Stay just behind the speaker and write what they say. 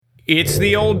It's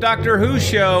the old Doctor Who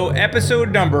show,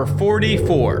 episode number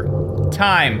 44,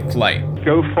 Time Flight.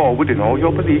 Go forward in all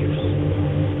your beliefs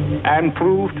and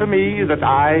prove to me that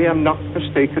I am not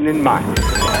mistaken in mine.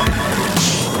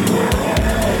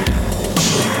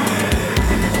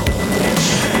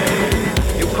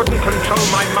 You couldn't control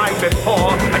my mind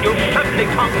before, and you certainly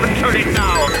can't control it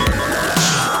now.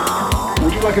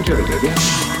 Would you like a cherry, baby?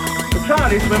 The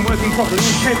TARDIS, when working properly,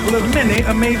 is capable of many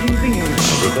amazing things.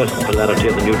 Because the polarity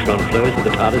of the neutron flows,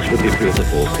 the TARDIS would be free of the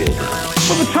force field now.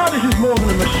 Well, the TARDIS is more than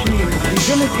a machine,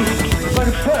 Stephen. It is like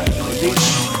a person, indeed.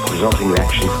 The resulting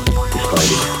reaction is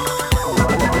finding.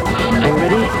 Are you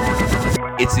ready?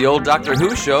 It's the old Doctor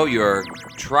Who show, your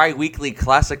tri-weekly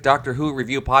classic Doctor Who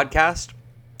review podcast.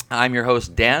 I'm your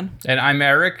host, Dan. And I'm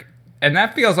Eric, and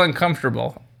that feels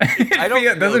uncomfortable.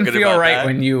 It doesn't feel right that.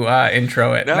 when you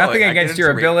intro it. No, Nothing against your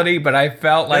ability, but I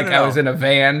felt like I was in a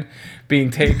van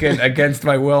being taken against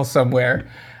my will somewhere.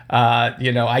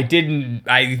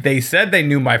 They said they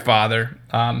knew my father,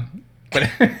 but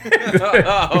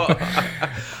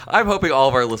I'm hoping all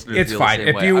of our listeners it's feel fine. the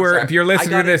same way. If you're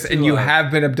listening to this and you have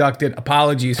been abducted,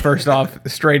 apologies. First off,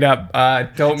 straight up,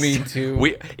 don't mean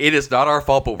to. It is not our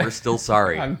fault, but we're still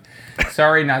sorry. I'm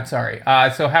sorry, not sorry.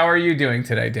 So how are you doing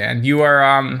today, Dan? You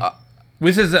are.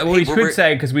 This is what we should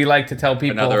say, because we like to tell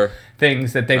people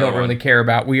things that they don't really care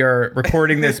about. We are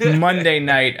recording this Monday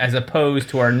night as opposed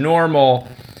to our normal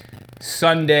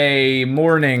Sunday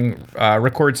morning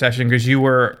record session, because you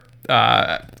were.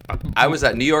 I was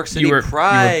at New York City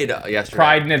Pride yesterday.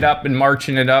 Priding it up and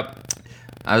marching it up.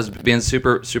 I was being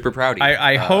super, super proud.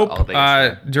 I hope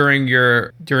during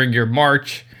your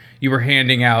march you were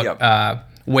handing out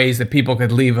ways that people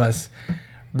could leave us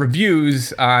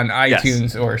reviews on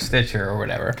iTunes or Stitcher or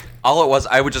whatever. All it was,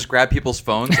 I would just grab people's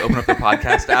phones, open up their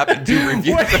podcast app, and do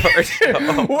reviews of our show.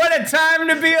 What a time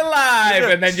to be alive!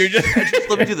 And then you're just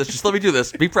let me do this. Just let me do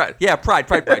this. Be proud. Yeah, pride.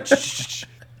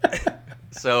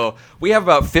 So we have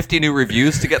about 50 new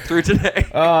reviews to get through today.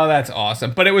 Oh, that's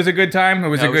awesome! But it was a good time. It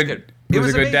was a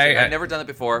good day. I'd never done it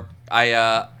before.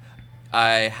 I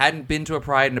hadn't been to a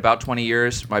Pride in about 20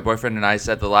 years. My boyfriend and I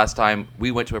said the last time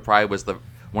we went to a Pride was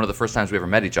one of the first times we ever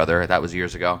met each other. That was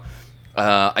years ago.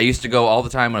 I used to go all the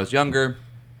time when I was younger.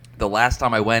 The last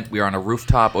time I went, we were on a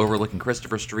rooftop overlooking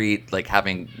Christopher Street, like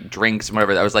having drinks and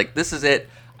whatever. I was like, this is it.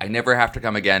 I never have to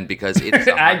come again because it is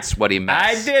a hot, sweaty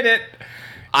mess.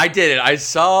 I did it. I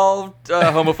solved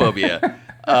homophobia.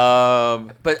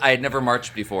 But I had never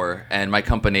marched before, and my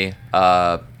company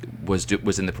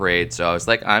was in the parade, so I was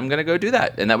like, I'm gonna go do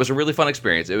that, and that was a really fun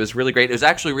experience. It was really great. It was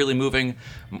actually really moving,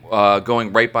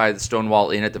 going right by the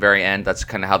Stonewall Inn at the very end. That's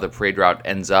kind of how the parade route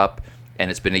ends up, and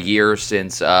it's been a year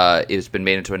since it's been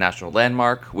made into a national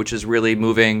landmark, which is really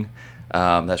moving.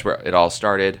 That's where it all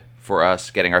started for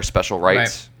us, getting our special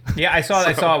rights. Right. Yeah, I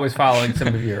saw it was following some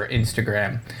of your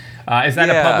Instagram. Is that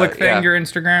a public thing, your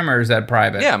Instagram, or is that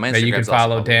private? Yeah, my Instagram. That you can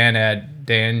follow Dan at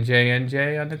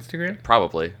DanJNJ on Instagram?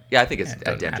 Probably. Yeah, I think it's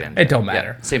at DanJNJ. It don't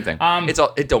matter. Yeah, same thing.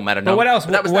 It don't matter. No. But what else?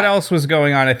 What else was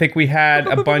going on? I think we had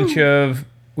a bunch of.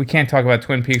 We can't talk about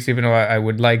Twin Peaks, even though I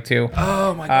would like to.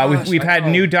 Oh my gosh! We've had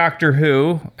new Doctor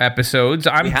Who episodes.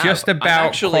 I'm just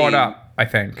about caught up, I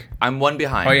think. I'm one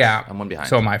behind. Oh yeah, I'm one behind.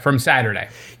 So am I. From Saturday.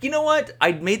 You know what?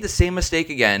 I made the same mistake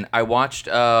again. I watched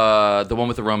the one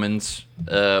with the Romans,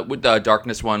 with the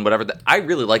Darkness one, whatever. I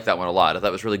really liked that one a lot. I thought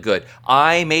it was really good.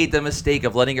 I made the mistake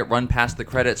of letting it run past the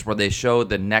credits where they show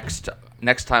the next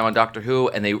time on Doctor Who,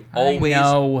 and they always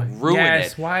ruin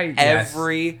it. Why?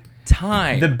 Every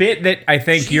time. The bit that I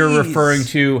think you're referring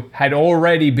to had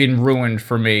already been ruined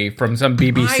for me from some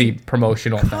BBC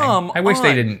promotional thing. I wish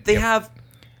they didn't. They have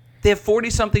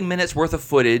 40-something minutes worth of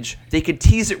footage. They could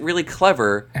tease it really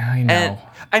clever. I know. And,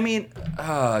 I mean,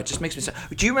 it just makes me sad.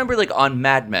 Do you remember, like, on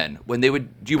Mad Men, when they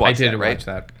would... Do you watch that, right? I did watch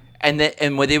that.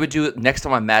 And when they would do it next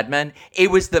time on Mad Men, it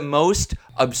was the most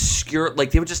obscure. Like,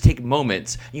 they would just take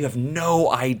moments. You have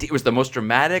no idea. It was the most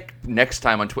dramatic next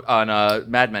time on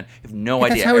Mad Men. You have no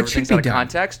idea. That's how it should Everything's be out of done.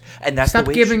 Context. And that's Stop the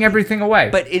way giving everything away.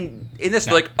 But in this,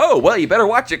 they're like, oh, well, you better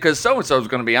watch it because so-and-so is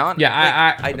going to be on.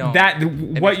 Yeah, I know.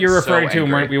 What you're referring to,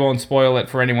 angry. we won't spoil it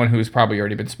for anyone who's probably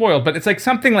already been spoiled, but it's like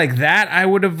something like that I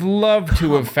would have loved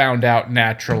to have found out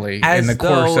naturally in the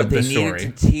course of the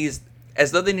story.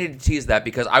 As though they needed to tease that,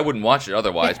 because I wouldn't watch it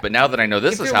otherwise. But now that I know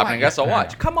this is happening, I guess I'll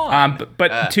watch. Come on.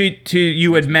 But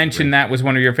you had mentioned that was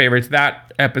one of your favorites.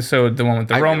 That episode, the one with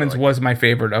the Romans, was my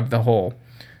favorite of the whole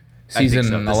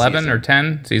season 11 or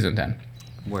 10. Season 10.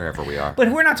 wherever we are.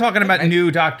 But we're not talking about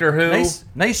new Doctor Who.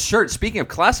 Nice shirt. Speaking of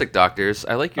classic Doctors,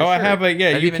 I like your shirt. I have a,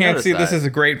 yeah, you can't see, this is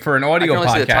great for an audio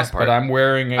podcast, but I'm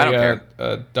wearing a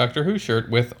Doctor Who shirt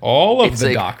with all of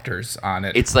the Doctors on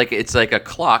it. It's like a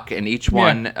clock, and each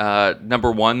one,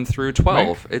 number 1 through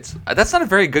 12. Right. That's not a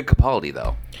very good Capaldi,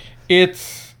 though.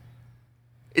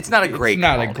 It's not a great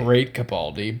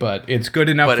Capaldi, but it's good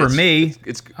enough for me.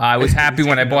 I was happy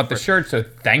when I bought the shirt, so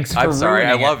thanks for ruining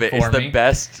it. I love it. It's the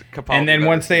best Capaldi. And then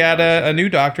once they add a new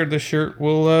Doctor, the shirt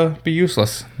will be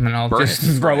useless, and I'll just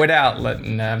throw it out.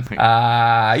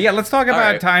 Let's talk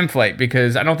about Time Flight,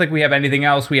 because I don't think we have anything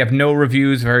else. We have no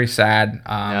reviews. Very sad.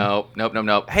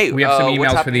 Nope. Hey, we have some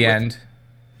emails for the end.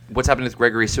 What's happening with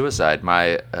Gregory's suicide?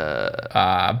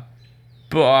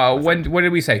 What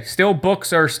did we say?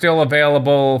 Books are still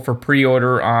available for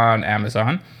pre-order on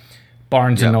Amazon,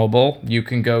 Barnes & Noble. You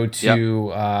can go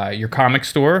to your comic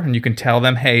store and you can tell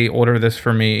them, hey, order this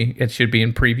for me. It should be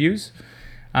in previews.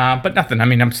 But nothing. I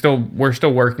mean, we're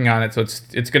still working on it, so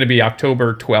it's going to be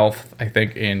October 12th, I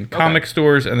think, in comic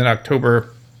stores, and then October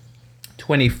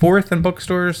 24th in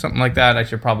bookstores, something like that. I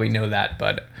should probably know that,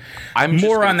 but I'm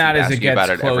more on that as it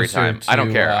gets closer every time. I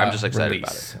don't care. I'm just excited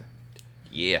about it.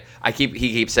 Yeah, he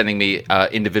keeps sending me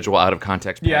individual out of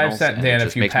context panels. Yeah, I've sent Dan a few panels. It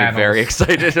just makes me very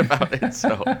excited about it.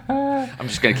 So I'm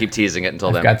just gonna keep teasing it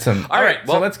until then. Got some. All right,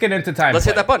 well, so let's get into Time. Let's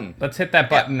hit that button. Let's hit that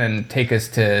button and take us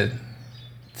to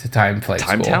Time Flight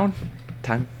School. Town.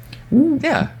 Time. Ooh.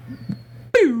 Yeah.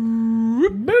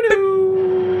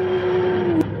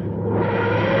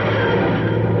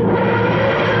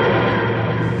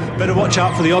 Better watch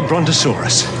out for the odd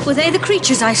Brontosaurus. Were they the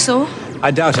creatures I saw? I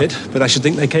doubt it, but I should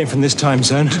think they came from this time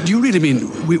zone. Do you really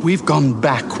mean we've gone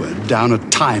backward down a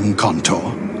time contour?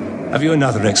 Have you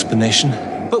another explanation?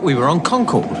 But we were on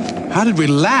Concorde. How did we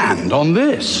land on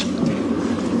this?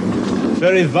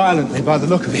 Very violently, by the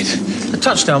look of it. The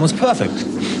touchdown was perfect.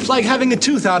 It's like having a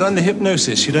tooth out under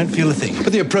hypnosis. You don't feel a thing.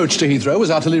 But the approach to Heathrow was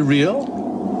utterly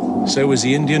real. So was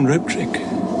the Indian rope trick.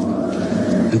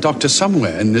 And Doctor,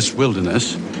 somewhere in this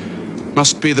wilderness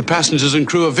must be the passengers and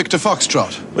crew of Victor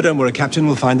Foxtrot. Well, don't worry, Captain.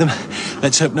 We'll find them.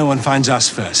 Let's hope no one finds us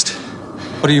first.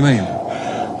 What do you mean?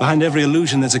 Behind every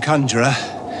illusion, there's a conjurer.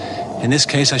 In this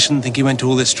case, I shouldn't think he went to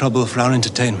all this trouble for our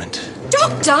entertainment.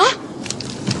 Doctor!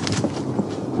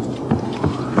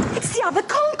 It's the other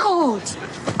Concorde.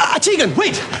 Tegan,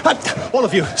 wait! All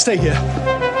of you, stay here.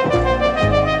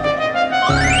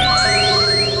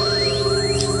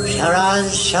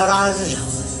 Shiraz.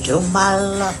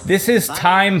 This is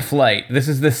Time Flight. This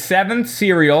is the 7th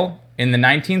serial in the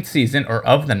 19th season, or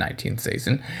of the 19th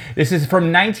season. This is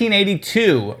from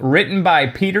 1982, written by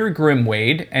Peter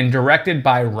Grimwade and directed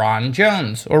by Ron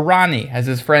Jones, or Ronnie, as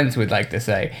his friends would like to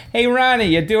say. Hey, Ronnie,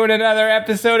 you doing another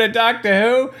episode of Doctor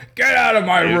Who? Get out of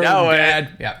my room, Dad.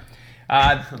 Yeah.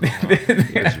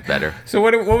 Better. So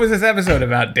what was this episode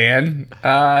about, Dan?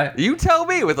 You tell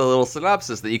me with a little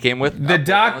synopsis that you came with. The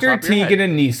Doctor, Tegan,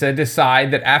 and Nyssa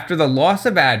decide that after the loss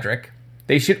of Adric,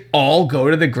 they should all go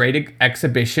to the Great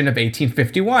Exhibition of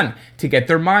 1851 to get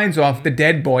their minds off the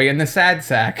dead boy in the sad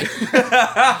sack.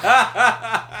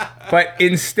 But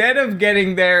instead of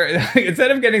getting to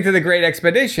the Great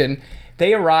Expedition,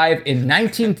 they arrive in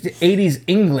 1980s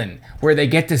England, where they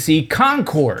get to see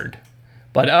Concorde.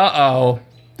 But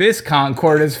this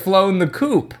Concorde has flown the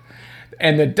coop,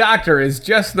 and the Doctor is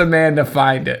just the man to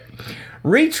find it.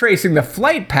 Retracing the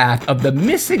flight path of the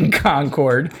missing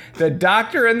Concorde, the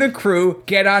Doctor and the crew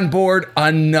get on board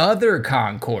another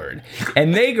Concorde,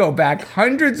 and they go back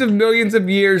hundreds of millions of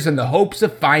years in the hopes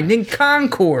of finding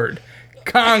Concorde.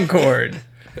 So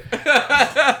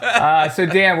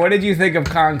Dan, what did you think of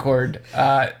Concorde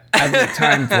as a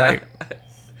Time Flight?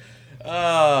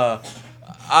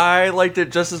 I liked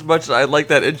it just as much as I like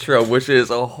that intro, which is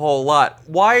a whole lot.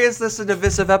 Why is this a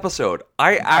divisive episode? All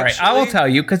right, I will tell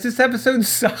you, because this episode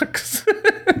sucks.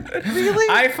 Really?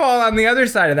 I fall on the other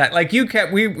side of that. Like you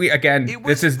kept, we again,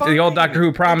 this is fine. The old Doctor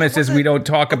Who promise is we don't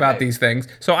talk about these things.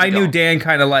 So I knew Dan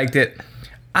kind of liked it.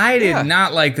 I did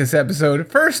not like this episode.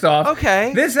 First off,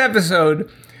 this episode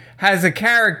has a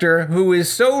character who is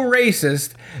so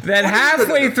racist that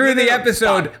halfway through the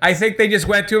episode, I think they just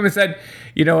went to him and said,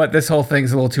 you know what, this whole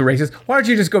thing's a little too racist. Why don't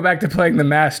you just go back to playing the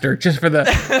Master just for the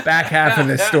back half of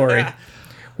this story?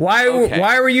 Why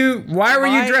were you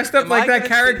dressed up like that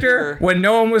character when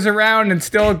no one was around and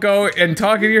still go and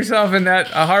talking to yourself in that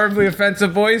horribly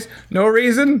offensive voice? No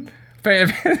reason?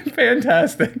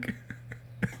 Fantastic.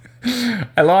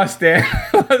 I lost Dan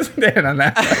on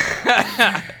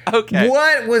that. Okay.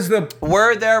 What was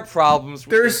were there problems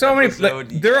with there's so episode?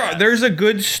 There's a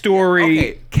good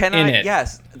story in it.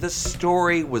 Yes, the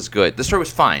story was good. The story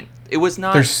was fine. It was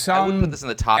not. There's some I would put this in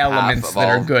the top elements half of that all,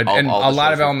 are good, all, and all a the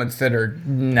lot of shows. elements that are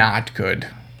not good.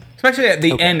 Especially at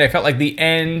the end. I felt like the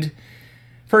end.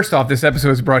 First off, this episode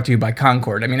is brought to you by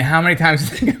Concorde. I mean, how many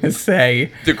times are they going to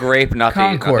say the grape, not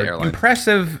Concorde? The airline.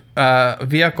 Impressive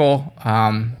vehicle,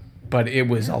 but it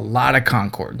was a lot of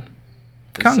Concorde.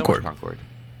 Concorde. So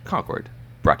Concorde.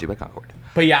 Brought to you by Concorde.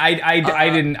 But yeah,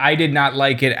 I did not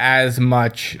like it as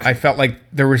much. I felt like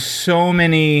there were so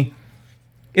many.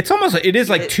 It is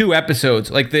like 2 episodes.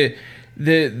 Like the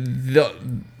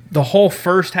whole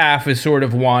first half is sort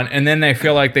of one, and then they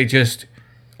feel like they just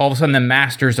all of a sudden the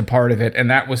Master's a part of it, and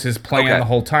that was his plan the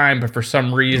whole time. But for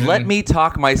some reason, let me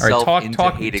talk myself into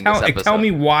hating this episode. Tell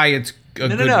me why it's a good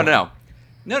one.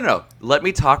 No. Let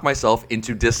me talk myself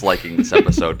into disliking this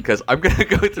episode because I'm gonna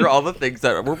go through all the things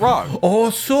that were wrong.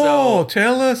 So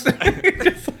tell us.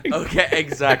 Okay,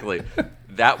 exactly.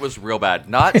 That was real bad.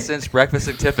 Not since Breakfast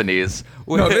at Tiffany's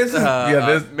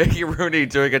with Mickey Rooney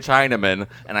doing a Chinaman,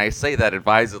 and I say that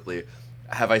advisedly,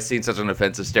 have I seen such an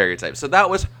offensive stereotype. So that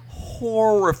was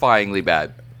horrifyingly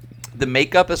bad. The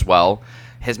makeup as well.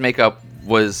 His makeup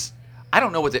was... I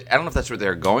don't know if that's what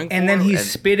they're going for. And then he's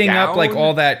spitting up like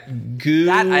all that goo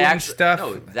and stuff.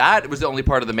 No, that was the only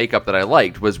part of the makeup that I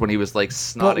liked was when he was like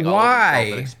snotting all over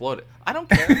himself and exploded. I don't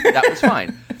care. That was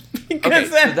fine. Because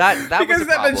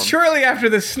then shortly after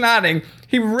the snotting,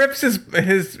 he rips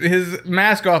his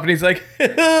mask off and he's like,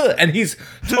 and he's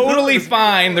totally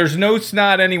fine. There's no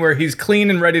snot anywhere. He's clean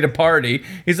and ready to party.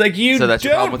 He's like, so that's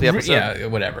your problem with the episode? Yeah,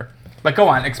 whatever. But go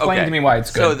on, explain to me why it's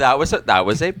good. So that was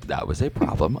a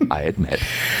problem, I admit.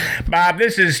 Bob,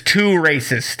 this is too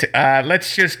racist.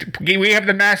 We have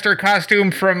the Master costume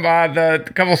from the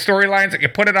couple storylines. You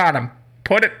put it on him.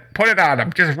 Put it on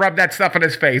him. Just rub that stuff on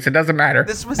his face. It doesn't matter.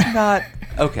 This was not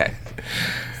okay.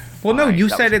 Well, no, you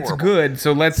said it's good,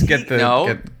 so let's get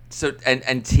the. So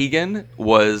and Tegan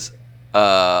was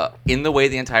in the way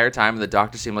the entire time, and the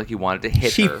doctor seemed like he wanted to hit her.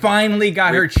 She finally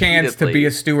got her chance to be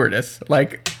a stewardess.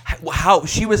 Like how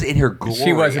she was in her glory.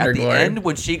 She was in her glory. At the end,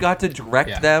 when she got to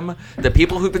direct them, the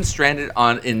people who've been stranded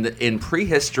in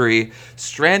prehistory,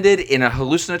 stranded in a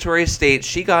hallucinatory state,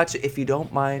 she got to, if you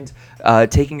don't mind,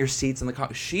 taking your seats in the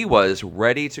car. She was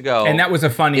ready to go, and that was a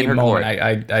funny moment.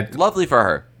 I lovely for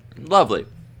her, lovely.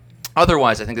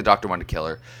 Otherwise, I think the doctor wanted to kill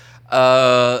her.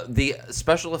 The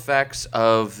special effects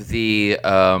of the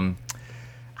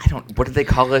what did they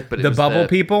call it? But the bubble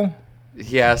people.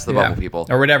 Yes, the bubble people,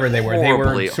 or whatever they were. They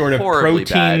were sort of proteins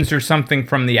bad. Or something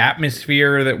from the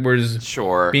atmosphere that was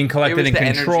being collected and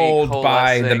controlled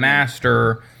by the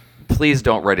Master. Please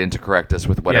don't write in to correct us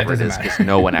with whatever it is, because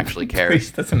no one actually cares.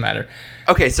 It doesn't matter.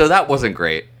 Okay, so that wasn't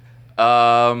great.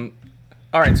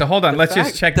 All right, so hold on. Let's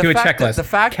just do a checklist.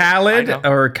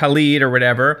 Khaled or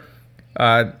whatever.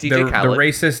 DJ Khaled. The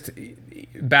racist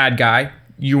bad guy.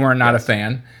 You are not a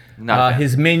fan. Not a fan.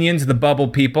 His minions, the bubble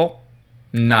people.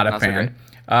 Not a fan.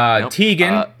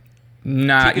 Tegan.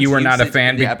 You were not a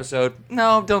fan. The episode.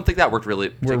 No, don't think that worked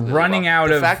really. We're running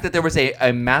out of. The fact that there was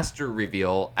a master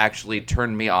reveal actually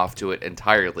turned me off to it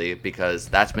entirely, because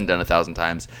that's been done 1,000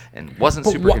 times and wasn't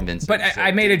super convincing. But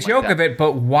I made a joke of it.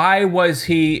 But why was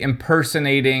he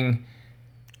impersonating?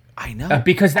 I know.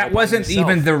 Because that wasn't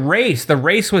even the race. The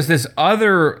race was this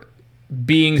other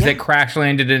beings that crash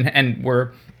landed and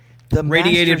were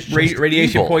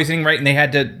radiation poisoning, right? And they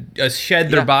had to shed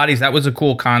their bodies. That was a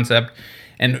cool concept.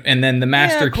 And then the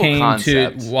Master came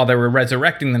to while they were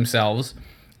resurrecting themselves,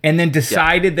 and then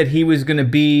decided that he was going to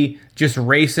be just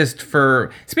racist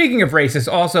for. Speaking of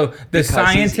racist, also the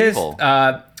scientist.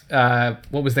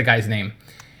 What was the guy's name?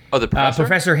 Oh, the professor?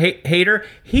 Professor Hader.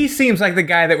 He seems like the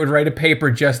guy that would write a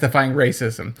paper justifying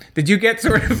racism. Did you get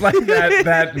sort of like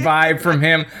that vibe from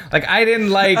him? Like, I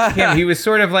didn't like him. He was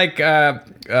sort of like the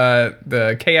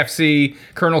KFC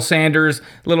Colonel Sanders,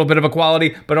 a little bit of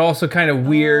equality, but also kind of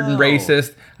weird and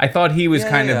racist. I thought he was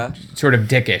kind of sort of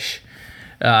dickish.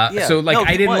 So like,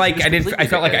 I felt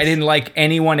like I didn't like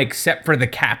anyone except for the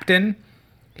captain.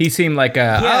 He seemed like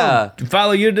I'll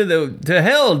follow you to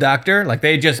hell, doctor. Like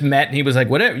they just met, and he was like,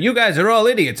 "Whatever, you guys are all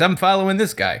idiots. I'm following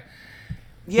this guy."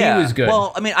 Yeah, he was good.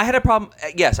 Well, I mean, I had a problem.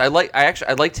 Yes, I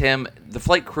liked him. The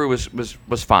flight crew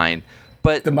was fine,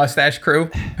 but the mustache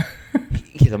crew.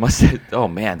 The mustache. Oh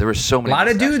man, there were so many. A lot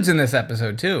of dudes in this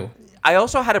episode too. I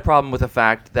also had a problem with the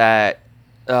fact that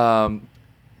in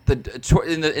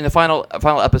the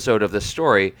final episode of this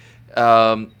story.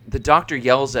 The doctor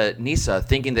yells at Nisa,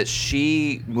 thinking that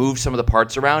she moved some of the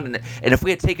parts around, and if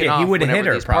we had taken off, he would have hit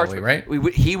her probably, right?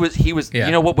 He was.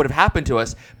 You know what would have happened to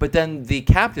us? But then the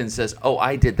captain says, "Oh,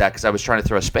 I did that because I was trying to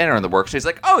throw a spanner in the works." So he's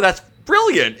like, "Oh, that's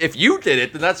brilliant. If you did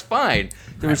it, then that's fine."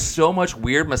 There was so much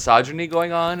weird misogyny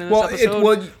going on in this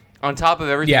episode. On top of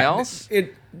everything else?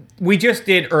 We just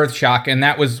did Earthshock, and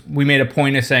we made a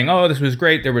point of saying, oh, this was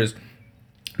great. There was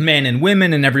men and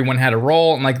women, and everyone had a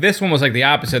role. And like this one was like the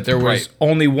opposite. There was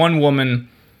only one woman,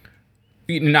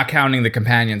 not counting the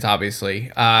companions,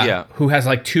 obviously, who has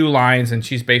like 2 lines, and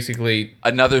she's basically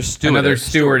another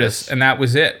stewardess, and that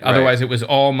was it. Right. Otherwise, it was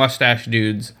all mustache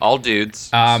dudes, all dudes,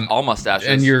 all mustaches,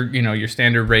 and your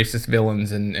standard racist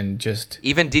villains, and just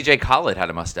even DJ Khaled had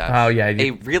a mustache. Oh yeah,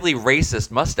 a really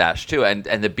racist mustache too, and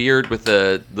the beard with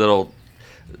the little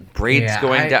braids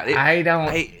going down.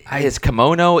 His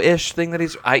kimono-ish thing that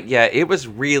it was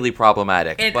really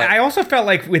problematic. And I also felt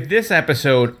like with this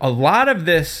episode, a lot of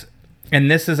this. And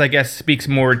this is, I guess, speaks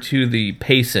more to the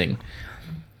pacing,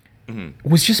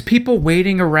 was just people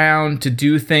waiting around to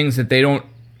do things that they don't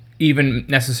even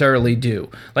necessarily do.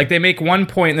 Like, they make one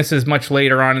point, and this is much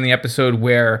later on in the episode,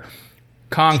 where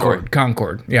Concorde,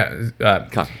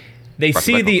 they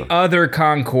see the other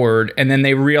Concorde, and then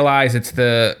they realize it's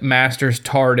the Master's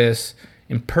TARDIS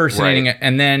impersonating it,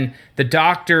 and then the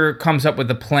Doctor comes up with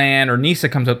a plan, or Nyssa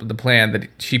comes up with a plan that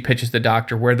she pitches the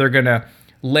Doctor, where they're going to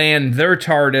land their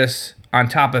TARDIS on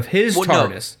top of his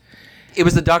TARDIS. No. It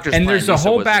was the Doctor's plan. And there's a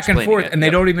whole back and forth, and they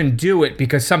don't even do it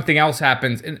because something else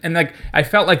happens. And like, I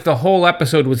felt like the whole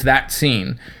episode was that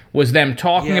scene, was them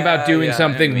talking about doing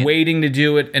something, waiting to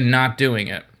do it, and not doing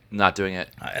it. Not doing it.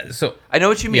 So I know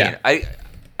what you mean. Yeah.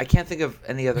 I can't think of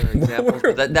any other examples.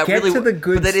 But that really, to the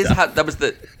good but that stuff. Is how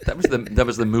that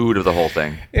was the mood of the whole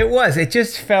thing. It was. It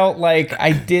just felt like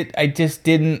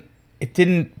it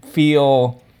didn't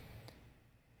feel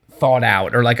thought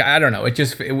out, or like, I don't know,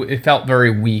 it felt very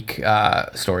weak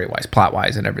story-wise,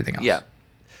 plot-wise, and everything else.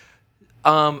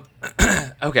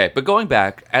 Okay, but going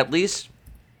back, at least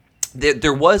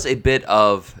there was a bit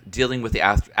of dealing with the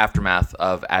aftermath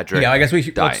of Adric. I guess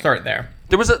let's start there.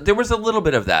 There was a little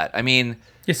bit of that. I mean,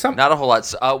 not a whole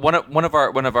lot. One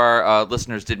of our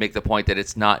listeners did make the point that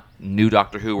it's not new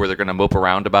Doctor Who where they're going to mope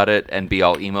around about it and be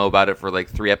all emo about it for like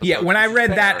 3 episodes. Yeah, when I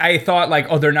read that, I thought like,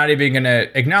 oh, they're not even going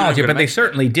to acknowledge it, but they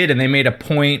certainly did, and they made a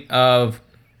point of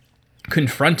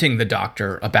confronting the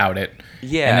Doctor about it.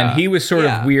 Yeah, and then he was sort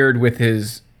of weird with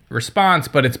his response,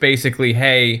 but it's basically,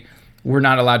 hey, we're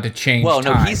not allowed to change. Well,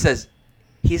 no, time. he says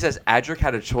Adric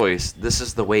had a choice. This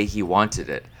is the way he wanted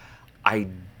it. I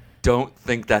don't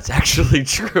think that's actually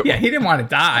true. Yeah, he didn't want to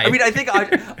die. I mean, I think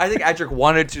Adric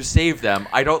wanted to save them.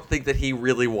 I don't think that he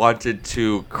really wanted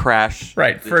to crash.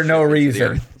 Right, for no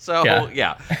reason. So,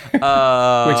 yeah.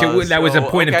 That was a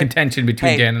point of contention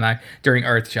between Dan and I during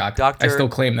Earthshock. Doctor, I still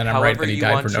claim that I'm right, that he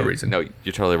died for no reason. No,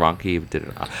 you're totally wrong. He did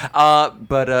it not.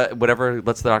 But whatever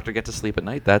lets the Doctor get to sleep at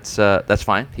night, that's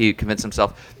fine. He convinced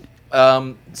himself.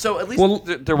 So at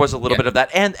least there was a little bit of that,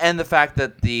 and the fact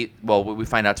that we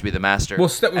find out to be the Master. We'll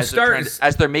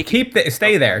as they're making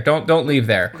stay there. Don't leave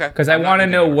there, because I want to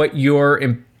know what your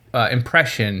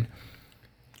impression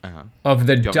of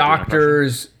the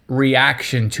Doctor's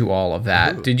reaction to all of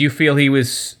that. Ooh. Did you feel he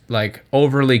was like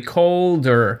overly cold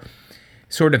or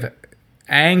sort of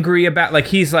angry about? Like,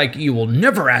 he's like, you will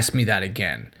never ask me that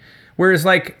again. Whereas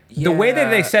like the way that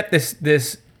they set this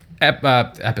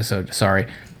episode,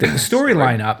 the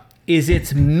storyline up is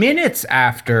it's minutes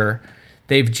after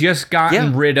they've just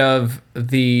gotten rid of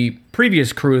the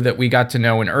previous crew that we got to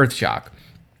know in Earthshock.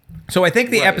 So I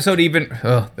think the episode even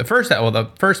the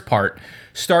first part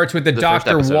starts with the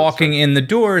Doctor walking in the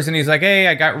doors, and he's like, "Hey,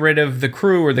 I got rid of the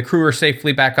crew, or the crew are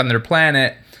safely back on their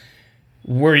planet.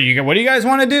 What do you guys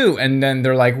want to do?" And then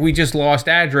they're like, "We just lost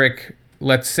Adric.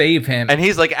 Let's save him." And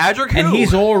he's like, "Adric who?" And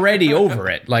he's already over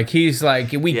it. Like, he's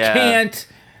like, "We can't.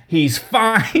 He's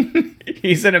fine.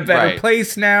 He's in a better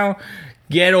place now.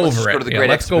 Get over it.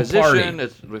 Let's go party."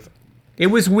 It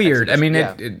was weird. I mean,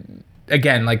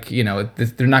 again, like, you know,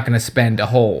 they're not going to spend a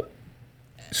whole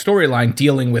storyline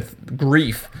dealing with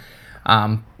grief.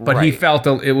 But he felt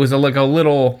it was like a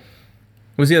little.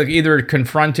 Was he like either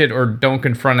confronted or don't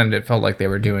confront it? It felt like they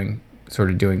were doing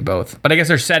both. But I guess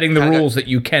they're setting the rules that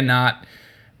you cannot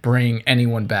bring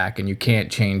anyone back and you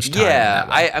can't change time. Yeah,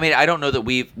 I mean, I don't know that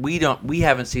we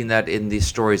haven't seen that in these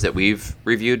stories that we've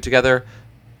reviewed together.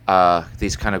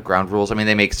 These kind of ground rules. I mean,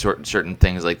 they make certain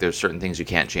things, like there's certain things you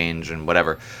can't change and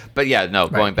whatever. But yeah, no,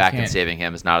 going back and saving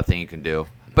him is not a thing you can do.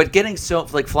 But getting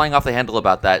flying off the handle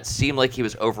about that seemed like he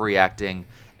was overreacting,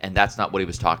 and that's not what he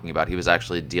was talking about. He was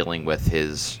actually dealing with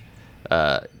his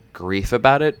grief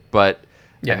about it. But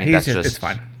yeah, I mean, it's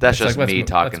fine. That's just like, me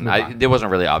talking. It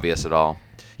wasn't really obvious at all.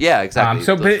 Yeah, exactly.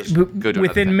 So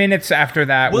within minutes after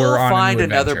that, we'll we're on find a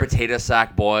new another adventure. potato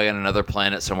sack boy on another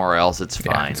planet somewhere else. It's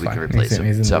fine. It's we fine. can replace him.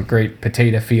 He's in the great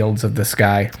potato fields of the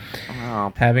sky,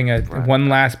 having one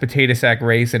last potato sack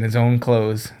race in his own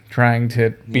clothes, trying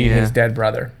to beat his dead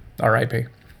brother. R.I.P.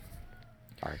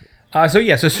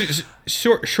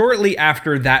 So shortly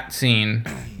after that scene,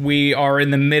 we are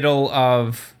in the middle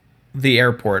of the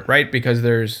airport, right? Because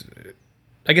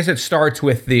I guess it starts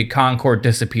with the Concorde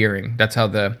disappearing. That's how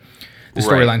the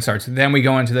storyline starts. Then we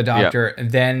go into the doctor,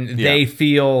 and then they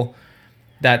feel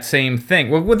that same thing.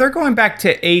 Well, they're going back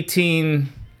to 18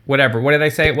 whatever. What did I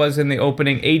say it was in the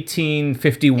opening?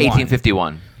 1851.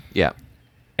 1851. Yeah.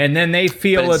 And then they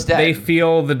feel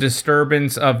the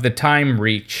disturbance of the time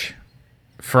reach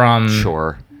from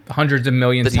hundreds of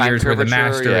millions of years where the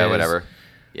master is. Whatever.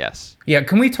 Yes. Yeah,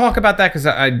 can we talk about that? Because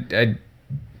I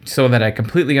so that I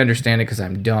completely understand it, because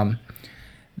I'm dumb.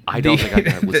 I don't think I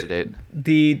can elucidate.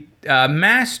 The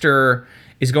master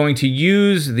is going to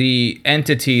use the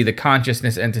entity, the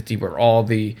consciousness entity, where all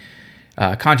the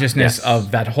consciousness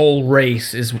of that whole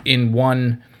race is in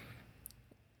one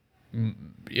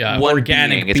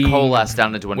organic being. It's coalesced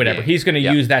down into one whatever. being. He's going to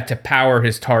use that to power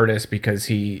his TARDIS, because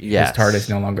his TARDIS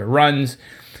no longer runs.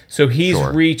 So he's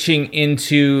reaching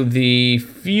into the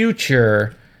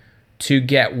future to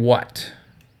get what?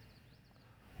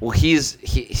 Well, he's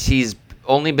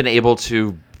only been able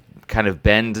to kind of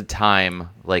bend time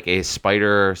like a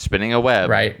spider spinning a web,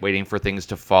 waiting for things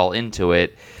to fall into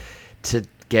it to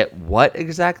get what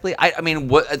exactly? I mean,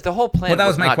 what the whole plan? Well, that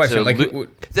was my question.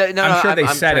 I'm sure they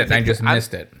said it, and I just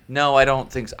missed it. No, I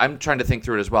don't think so. I'm trying to think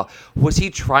through it as well. Was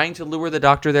he trying to lure the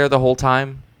Doctor there the whole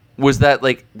time? Was that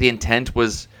like the intent?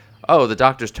 Was the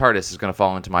Doctor's TARDIS is going to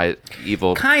fall into my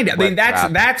evil? Kind of. I mean,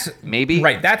 that's maybe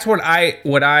right. That's what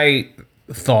I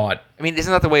thought. I mean, isn't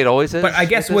that the way it always is? But I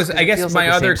guess my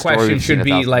other question should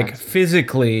be like,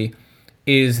 physically,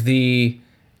 is the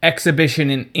exhibition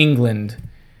in England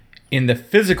in the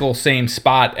physical same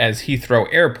spot as Heathrow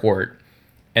Airport,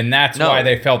 and that's why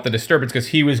they felt the disturbance, because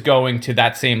he was going to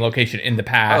that same location in the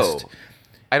past.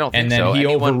 I don't think so. And then he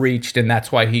overreached, and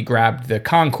that's why he grabbed the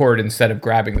Concorde instead of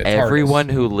grabbing the TARDIS. Everyone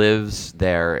who lives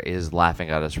there is laughing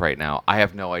at us right now. I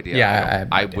have no idea. Yeah,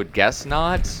 I would guess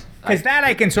not. Because that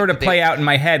I can sort of play out in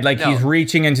my head, like he's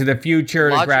reaching into the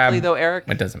future to grab. Though, Eric,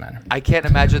 it doesn't matter. I can't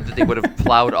imagine that they would have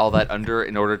plowed all that under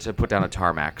in order to put down a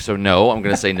tarmac. So no, I'm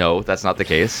going to say no. That's not the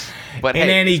case. But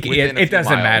it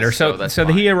doesn't matter. So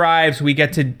he arrives. He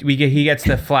gets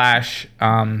the flash,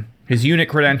 his unit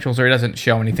credentials, or he doesn't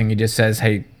show anything. He just says,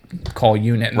 "Hey, call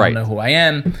unit, and they'll know who I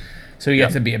am." So he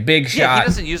gets to be a big shot. Yeah, he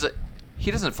doesn't use it. He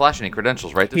doesn't flash any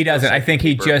credentials, right? He doesn't. I think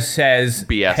he just says,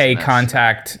 BS "Hey,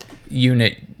 contact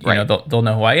unit." You know, they'll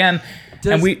know who I am.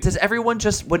 Does everyone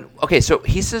just so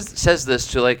he says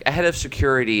this to like a head of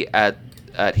security at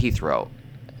Heathrow.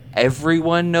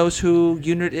 Everyone knows who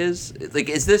unit is? Like,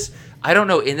 is this, I don't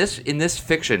know, in this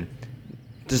fiction,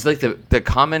 does like the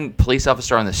common police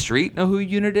officer on the street know who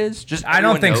unit is? Just I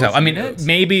don't think so. I mean,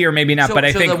 maybe or maybe not, but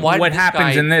I think what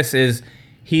happens in this is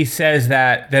he says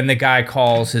that, then the guy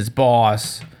calls his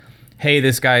boss, "Hey,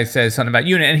 this guy says something about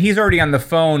unit," and he's already on the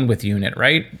phone with unit,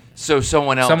 right? So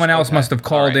someone else must have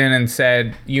called in and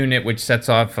said unit, which sets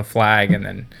off a flag, and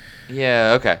then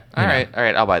okay, all right,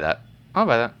 I'll buy that.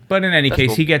 But in any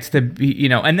case, he gets to be,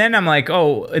 and then I'm like,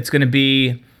 it's going to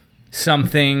be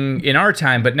something in our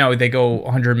time, but no, they go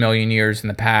 100 million years in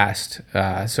the past.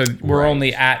 So we're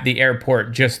only at the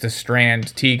airport just to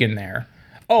strand Tegan there.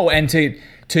 Oh, and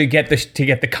to get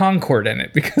the Concorde in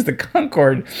it, because the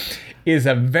Concorde is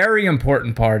a very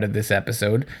important part of this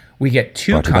episode. We get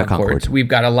two Concordes. We've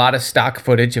got a lot of stock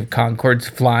footage of Concordes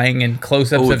flying and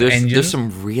close-ups of engines. There's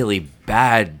some really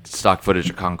bad stock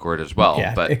footage of Concorde as well.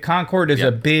 Yeah, the Concorde is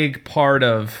a big part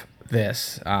of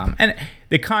this. And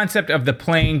the concept of the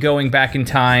plane going back in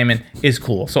time is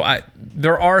cool. So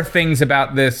there are things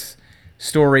about this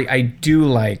story I do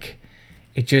like.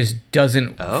 It just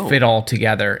doesn't fit all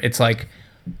together. It's like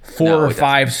four or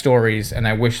five stories, and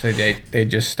I wish they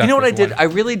just stuck. You know what I did? one. I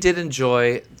really did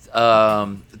enjoy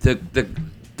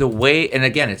the way, and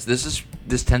again,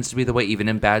 this tends to be the way even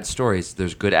in bad stories.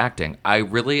 There's good acting. I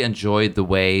really enjoyed the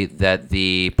way that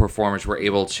the performers were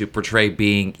able to portray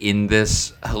being in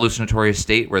this hallucinatory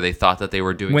state where they thought that they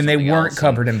were doing when they something weren't else.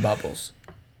 covered in bubbles.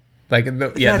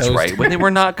 That's right. When they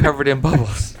were not covered in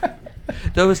bubbles.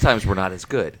 Those times were not as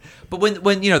good. But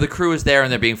when the crew is there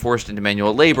and they're being forced into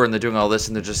manual labor and they're doing all this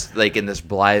and they're just like in this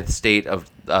blithe state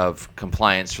of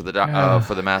compliance for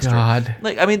the master. God.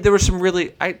 Like, I mean, there was some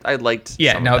really I liked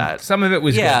some of that. Some of it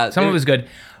was good. Some of it was good.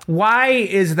 Why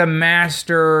is the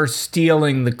master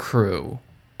stealing the crew?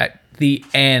 the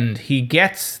end. He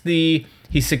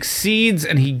succeeds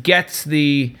and he gets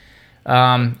the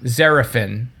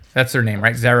Zarafin. That's their name,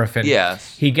 right? Zarafin.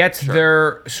 Yes. He gets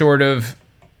their sort of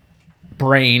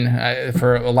brain,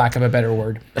 for a lack of a better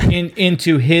word,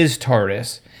 into his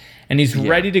TARDIS. And he's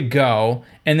ready to go.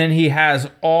 And then he has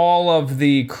all of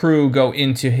the crew go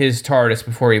into his TARDIS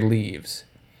before he leaves.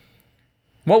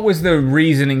 What was the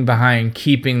reasoning behind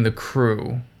keeping the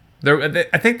crew?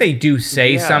 I think they do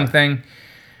say something.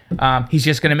 He's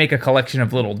just going to make a collection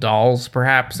of little dolls,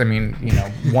 perhaps. I mean,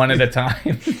 one at a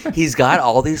time. He's got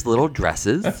all these little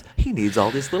dresses. He needs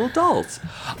all these little dolls.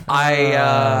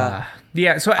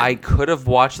 So I could have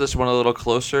watched this one a little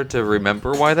closer to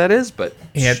remember why that is, but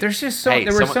there's just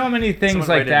there were so many things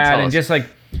like that, and just like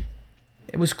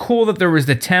it was cool that there was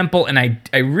the temple, and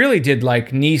I really did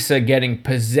like Nyssa getting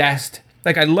possessed.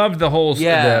 Like I loved the whole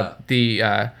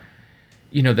the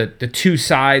two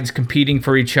sides competing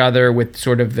for each other with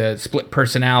sort of the split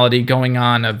personality going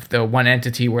on of the one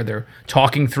entity where they're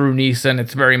talking through Nyssa, and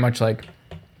it's very much like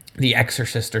The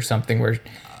Exorcist or something where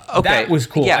that was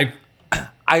cool. Yeah.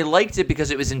 I liked it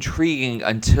because it was intriguing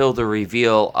until the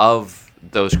reveal of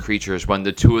those creatures when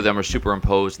the two of them are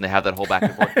superimposed and they have that whole back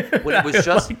and forth. When it was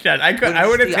just like that. I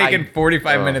would have taken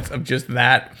 45 minutes of just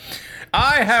that.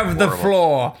 I have the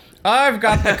floor. I've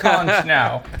got the conch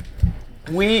now.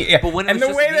 The way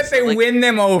that they win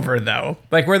them over, though,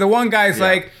 like where the one guy's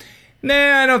like,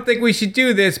 "Nah, I don't think we should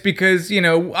do this because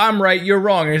I'm right, you're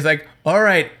wrong," and he's like, "All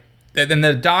right." Then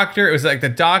the doctor, it was like the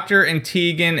doctor and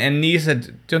Tegan and Nyssa,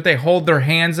 don't they hold their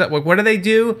hands up? What do they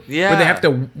do? Yeah. Where they have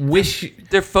to wish.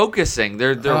 They're focusing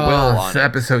their will on it. This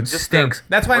episode stinks.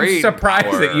 That's why I'm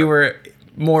surprised that you were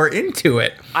more into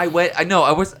it. Like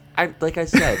I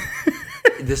said,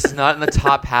 this is not in the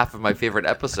top half of my favorite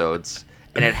episodes,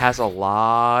 and it has a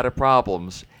lot of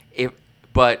problems.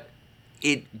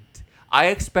 I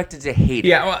expected to hate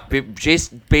it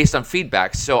just based on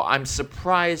feedback, so I'm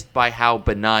surprised by how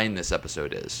benign this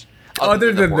episode is.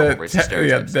 Other than that's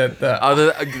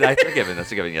a given.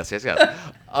 Yes.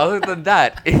 Other than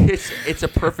that, it's a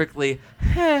perfectly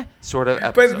sort of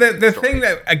episode. But the thing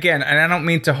that, again, and I don't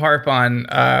mean to harp on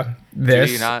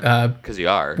this, because you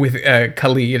are with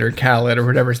Khalid or Khaled or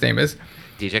whatever his name is,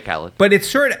 DJ Khaled. But it's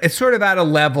sort of at a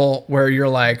level where you're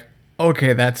like,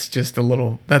 okay, that's a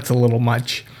little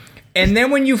much. And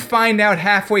then when you find out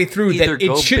halfway through that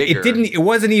it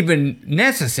wasn't even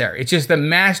necessary. It's just the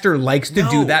master likes to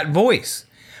do that voice.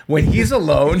 When he's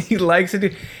alone, he likes to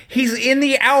do. He's in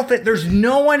the outfit. There's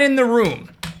no one in the room.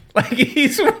 Like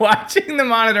he's watching the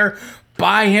monitor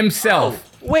by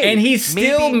himself. Wait, and he's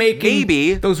still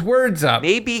making those words up.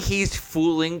 Maybe he's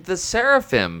fooling the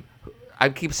seraphim. I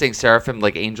keep saying seraphim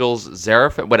like angels,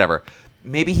 seraphim, whatever.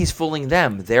 Maybe he's fooling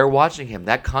them. They're watching him.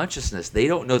 That consciousness. They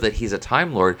don't know that he's a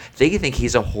Time Lord. They think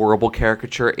he's a horrible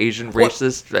caricature, Asian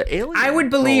racist alien. I would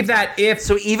believe that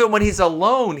so even when he's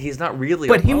alone, he's not really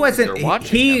alone. But he wasn't.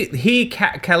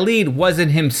 Khalid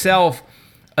wasn't himself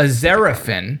a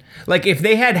Zarafin. Like if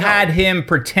they had him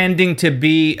pretending to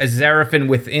be a Zarafin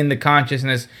within the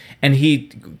consciousness and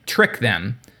he tricked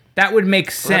them, that would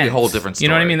make sense. That'd be a whole different story. You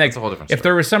know what I mean? Like, if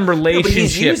there was some relationship but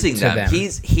he's using to them.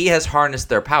 He has harnessed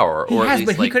their power.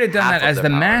 He could have done that as the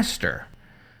master.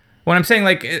 What I'm saying,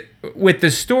 like, with the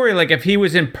story, like, if he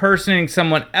was impersonating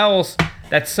someone else,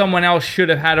 that someone else should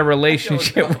have had a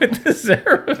relationship with the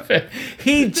Seraphim.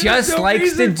 He just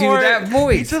likes to do that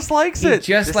voice. He just likes it.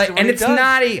 And it's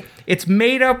not it's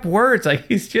made up words. Like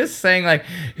he's just saying like,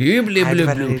 blah, blah,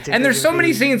 blah. And there's so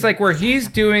many scenes like where he's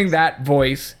doing that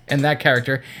voice and that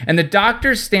character, and the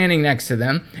doctor's standing next to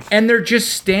them, and they're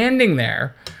just standing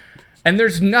there. And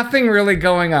there's nothing really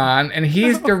going on, and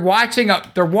they're watching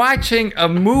a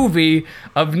movie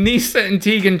of Nyssa and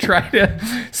Tegan try to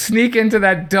sneak into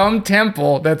that dumb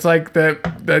temple that's like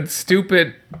that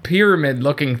stupid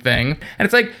pyramid-looking thing. And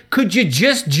it's like, could you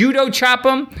just judo chop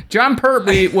him? John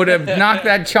Pertwee would have knocked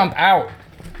that chump out.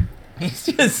 He's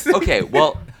just okay.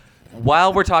 Well,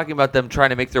 while we're talking about them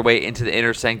trying to make their way into the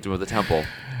inner sanctum of the temple,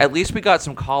 at least we got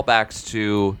some callbacks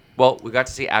to. Well, we got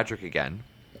to see Adric again.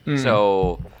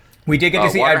 So. We did get to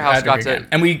see Adric again.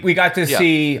 And we got to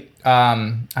see,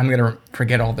 I'm going to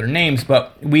forget all their names,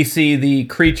 but we see the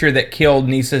creature that killed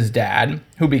Nyssa's dad,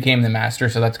 who became the master,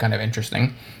 so that's kind of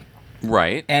interesting.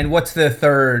 Right. And what's the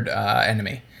third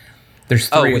enemy? There's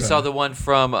three of them. We saw the one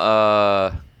from,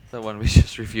 the one we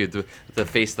just reviewed, the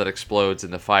face that explodes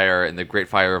in the fire, in the Great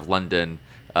Fire of London.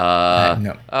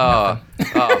 No.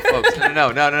 Folks,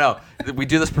 no. We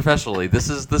do this professionally. This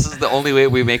is the only way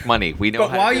we make money. We know.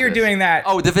 But while you're doing that,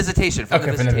 the visitation. From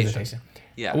the visitation.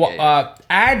 Yeah. Well,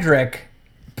 Adric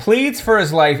pleads for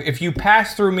his life. If you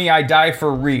pass through me, I die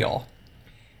for real.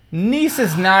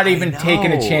 Nisa's not even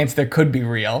taking a chance that could be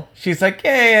real. She's like,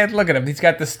 yeah, look at him. He's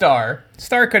got the star.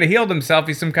 Star could have healed himself.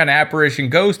 He's some kind of apparition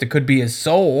ghost. It could be his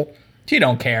soul. She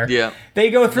don't care. Yeah. They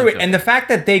go through it. And the fact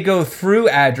that they go through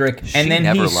Adric and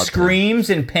then he screams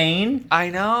in pain. I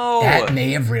know. That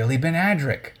may have really been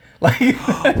Adric. Like,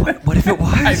 what if it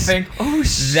was? I think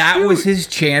that was his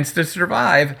chance to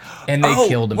survive, and they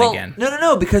killed him again.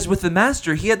 No, because with the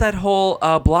Master, he had that whole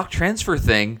block transfer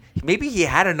thing. Maybe he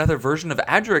had another version of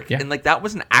Adric, and like that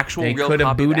was an actual real copy of Adric. They could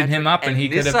have booted him up, and he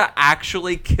could have... Nissa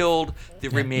actually killed the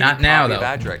remaining not now, copy though.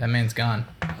 of Adric. That man's gone.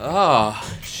 Oh,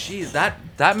 jeez,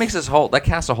 that makes us whole. That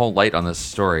casts a whole light on this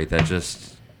story. That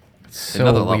just so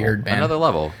another weird, level, man. Another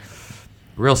level.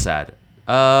 Real sad.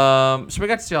 So we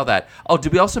got to see all that. Oh,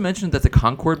 did we also mention that the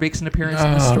Concorde makes an appearance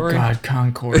in the story? Oh, God,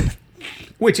 Concorde.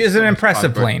 Which is an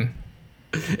impressive plane.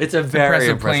 It's a very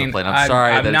impressive plane. I'm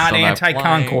sorry I'm that not it's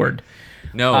anti-Concorde.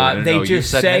 No, they just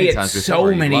say it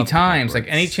so many times. Like,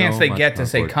 any chance they get to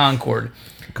say Concorde,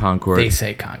 they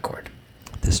say Concorde.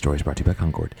 This story is brought to you by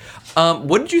Concorde.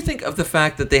 What did you think of the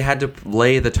fact that they had to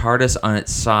lay the TARDIS on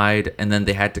its side and then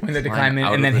they had to climb in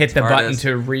and then hit the button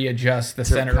to readjust the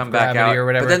center of gravity or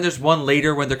whatever? But then there's one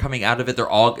later when they're coming out of it.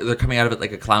 They're coming out of it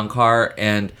like a clown car,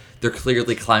 and they're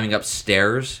clearly climbing up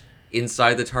stairs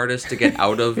inside the TARDIS to get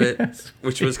out of it,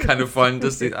 which was kind of fun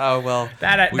to see. Oh well,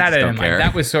 that I didn't mind.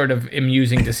 That was sort of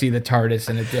amusing to see the TARDIS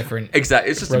in a different It's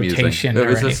just rotation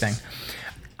amusing. or anything.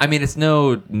 I mean, it's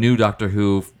no new Doctor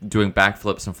Who doing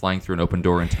backflips and flying through an open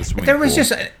door into the swimming pool. There was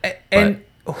just... And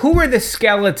who are the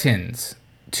skeletons,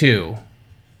 too?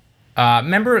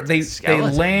 Remember, they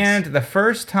land... The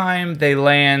first time they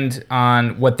land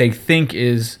on what they think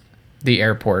is the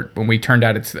airport, when we turned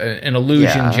out it's an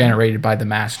illusion generated by the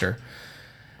Master.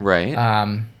 Right.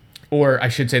 Or I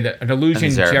should say that an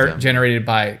illusion generated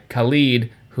by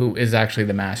Khalid, who is actually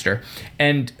the Master.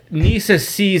 And Nyssa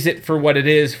sees it for what it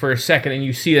is for a second, and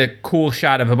you see a cool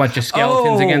shot of a bunch of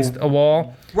skeletons against a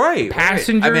wall. Right.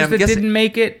 Passengers that didn't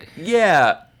make it.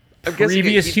 Yeah.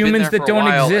 Previous humans that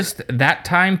don't exist that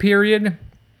time period.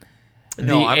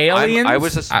 No,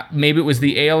 aliens? Maybe it was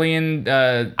the alien...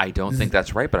 I don't think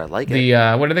that's right, but I like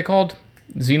it. What are they called?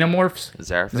 Xenomorphs?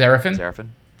 Zeraphim.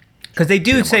 Because they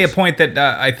do say a point that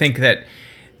I think that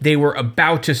they were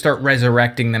about to start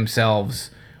resurrecting themselves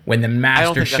when the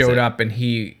Master showed up, and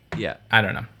he... Yeah. I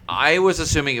don't know. I was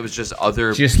assuming it was just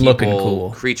other looking cool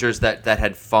creatures that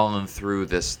had fallen through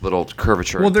this little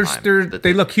curvature. Well,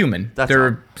 they look human.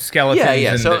 They're skeletons,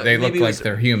 and so they look like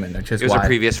they're human. It was a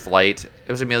previous flight.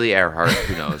 It was Amelia Earhart.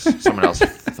 Who knows? Someone else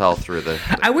fell through the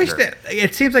I wish that...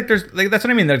 It seems like there's... Like, that's what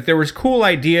I mean. That there was cool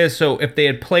ideas, so if they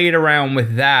had played around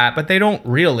with that, but they don't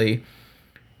really...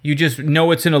 You just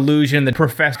know it's an illusion. The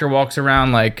professor walks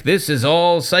around like, this is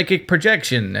all psychic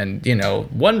projection, and,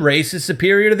 one race is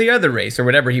superior to the other race, or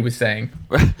whatever he was saying.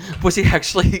 Was he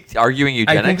actually arguing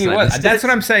eugenics? I think he was. That's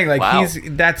what I'm saying. Like, wow.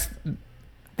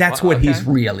 That's what he's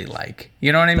really like.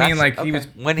 You know what I mean? Like, he was...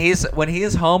 When he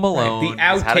is home alone, the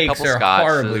outtakes are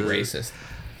horribly racist.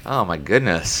 Oh, my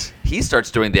goodness. He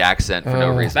starts doing the accent for no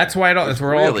reason. That's why that's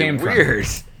where it all came from. Weird.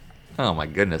 Oh, my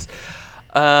goodness.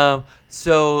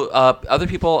 So other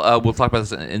people, we'll talk about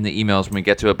this in the emails when we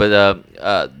get to it, but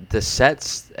the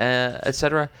sets,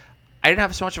 etc. I didn't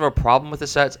have so much of a problem with the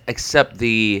sets, except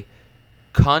the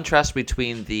contrast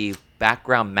between the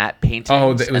background matte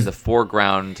paintings and the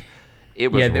foreground. It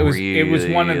was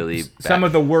one of some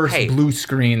of the worst blue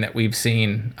screen that we've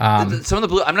seen. Some of the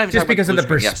blue. I'm not even just because of the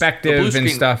perspective and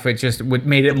stuff. It just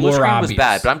made it more obvious. The blue screen was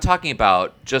bad, but I'm talking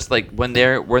about just like when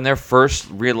they're first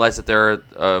realized that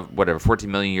they're 14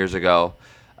 million years ago,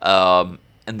 and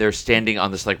they're standing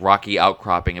on this like rocky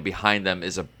outcropping, and behind them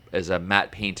is a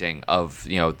matte painting of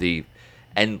the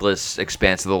endless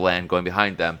expanse of the land going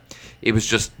behind them. It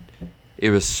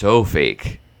was so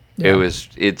fake. Yeah.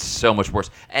 It's so much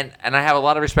worse, and I have a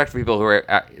lot of respect for people who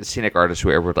are scenic artists who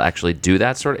are able to actually do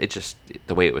that sort of. It just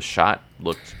the way it was shot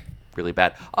looked really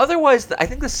bad. Otherwise, I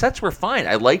think the sets were fine.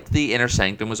 I liked the inner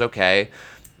sanctum was okay.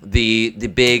 The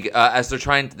big as they're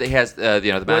trying, they has the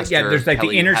Master. Yeah, there's like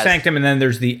Kelly the inner sanctum, and then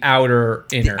there's the outer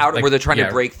inner, where they're trying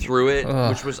to break through it,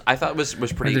 which I thought was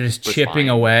pretty. They're just chipping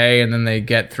away, and then they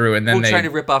get through, and then they trying to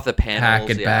rip off the panels,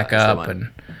 pack it back up, and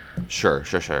sure.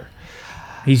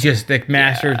 He's just the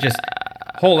Master. Just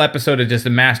whole episode of just the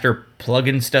Master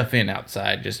plugging stuff in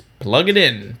outside. Just plug it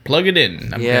in.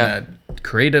 I'm gonna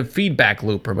create a feedback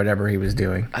loop or whatever he was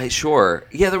doing. Sure.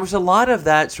 Yeah, there was a lot of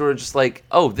that sort of just like,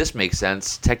 oh, this makes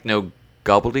sense. Techno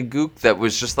gobbledygook that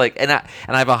was just like, and I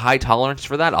have a high tolerance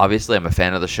for that. Obviously, I'm a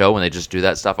fan of the show when they just do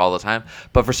that stuff all the time.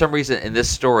 But for some reason, in this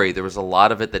story, there was a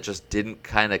lot of it that just didn't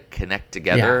kind of connect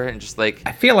together, and just like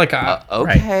I feel like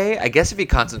okay, right. I guess if you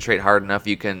concentrate hard enough,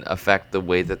 you can affect the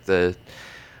way that the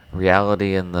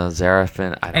reality and the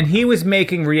Zarafin. And he was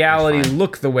making reality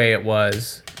look the way it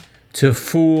was to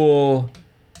fool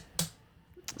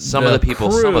some of the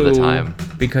people some of the time,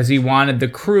 because he wanted the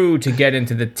crew to get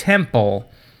into the temple.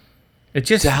 It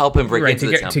just to help him break into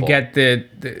the temple. To get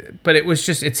the but it was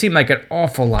just, it seemed like an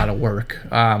awful lot of work.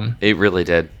 It really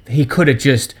did. He could have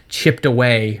just chipped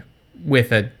away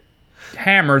with a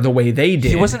hammer the way they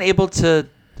did. He wasn't able to.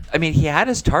 I mean, he had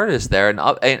his TARDIS there, and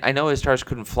I know his TARDIS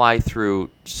couldn't fly through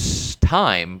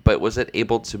time, but was it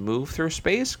able to move through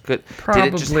space? Probably.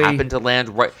 Did it just happen to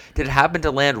land right? Did it happen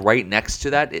to land right next to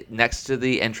that, next to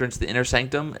the entrance, the inner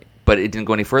sanctum? But it didn't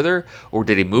go any further, or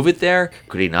did he move it there?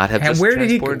 Could he not have just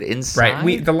transported inside?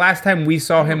 Right. The last time we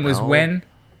saw him was when?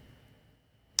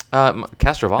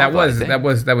 Castrovalva.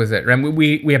 That was it. And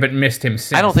we haven't missed him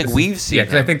since. I don't think we've seen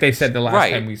him. I think they said the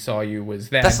last time we saw you was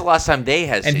then. That's the last time they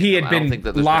had seen him. And he had been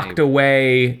locked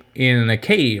away in a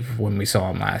cave when we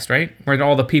saw him last, right? Where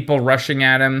all the people rushing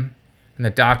at him and the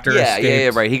doctor escaped.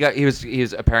 Yeah, right. He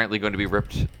was apparently going to be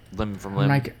ripped limb from limb.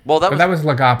 That was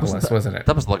Logopolis, wasn't it?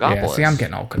 That was Logopolis. Yeah, see, I'm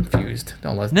getting all confused.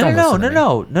 No.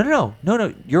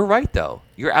 You're right, though.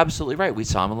 You're absolutely right. We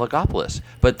saw him in Logopolis.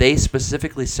 But they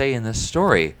specifically say in this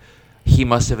story, he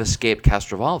must have escaped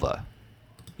Castrovalva.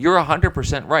 You're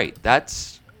 100% right.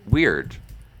 That's weird.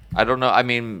 I don't know. I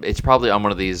mean, it's probably on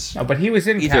one of these. No, but he was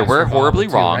in either we're horribly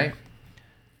wrong.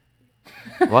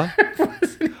 Right? What?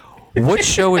 What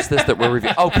show is this that we're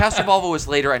reviewing? Oh, Castrovalva was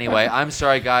later anyway. I'm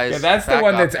sorry, guys. Yeah, that's the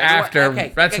one that's after.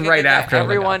 That's right after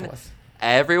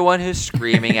Everyone who's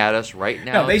screaming at us right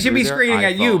now. No, they should be screaming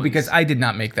at you because I did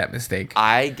not make that mistake.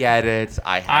 I get it.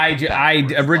 I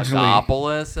originally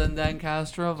Logopolis and then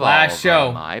Castrovalva. Last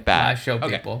show. My bad. Last show,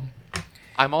 people.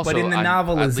 I'm also. But in the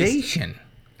novelization,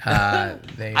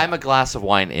 I'm a glass of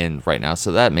wine in right now,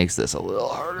 so that makes this a little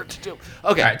harder to do.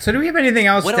 Okay. All right. So do we have anything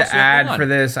else to add for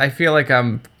this? I feel like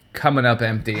I'm coming up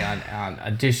empty on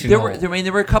additional.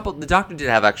 There were a couple. The Doctor did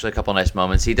have actually a couple nice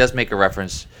moments. He does make a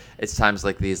reference. It's times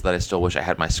like these that I still wish I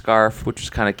had my scarf, which was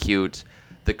kind of cute.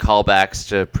 The callbacks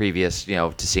to previous,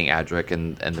 to seeing Adric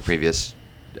and the previous,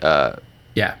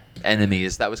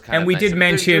 enemies. That was kind of. And we nice. did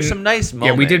mention there's some nice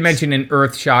moments. Yeah, we did mention in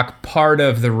Earthshock part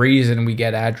of the reason we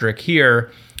get Adric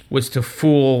here was to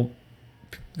fool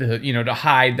to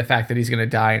hide the fact that he's going to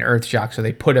die in Earthshock, so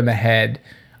they put him ahead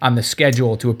on the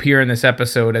schedule to appear in this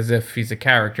episode as if he's a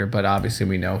character, but obviously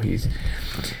we know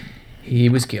he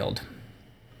was killed.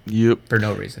 Yep. For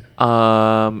no reason.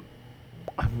 Was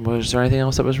there anything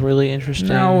else that was really interesting?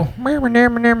 No.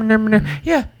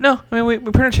 Yeah, no. I mean, we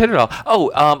pretty much hit it all.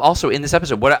 Oh, also in this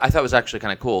episode, what I thought was actually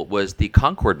kind of cool was the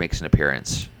Concorde makes an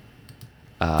appearance.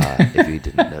 If you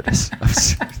didn't notice.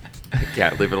 I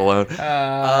can't leave it alone.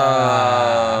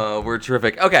 We're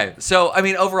terrific. Okay, so, I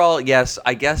mean, overall, yes,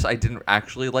 I guess I didn't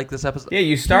actually like this episode. Yeah,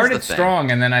 you started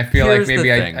strong, and then I feel like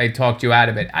maybe I talked you out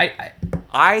of it.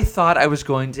 I thought I was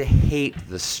going to hate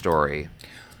the story,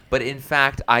 but in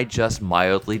fact, I just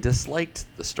mildly disliked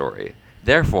the story.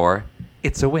 Therefore,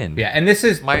 it's a win. Yeah, and this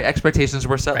is... My expectations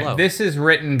were set low. This is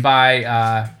written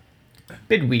by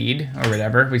Bidweed, or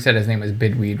whatever. We said his name was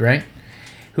Bidweed, right?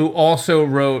 Who also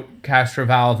wrote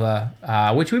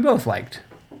Castrovalva, which we both liked.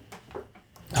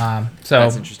 So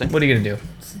that's interesting. What are you going to do?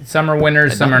 Some are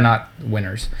winners, some are not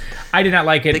winners. I did not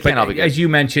like it, but as you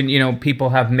mentioned, people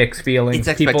have mixed feelings.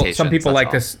 Some people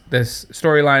like this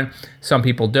storyline, some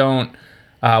people don't.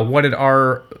 What did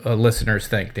our listeners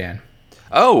think, Dan?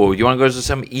 Oh, you want to go to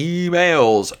some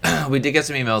emails? We did get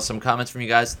some emails, some comments from you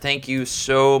guys. Thank you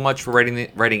so much for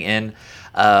writing in.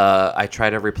 I try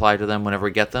to reply to them whenever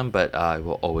we get them, but I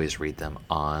will always read them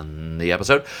on the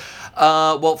episode.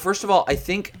 Well, first of all, I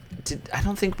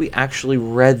don't think we actually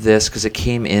read this because it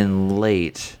came in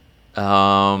late.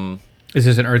 Is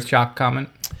this an Earthshock comment?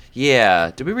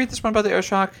 Yeah. Did we read this one about the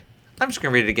Earthshock? I'm just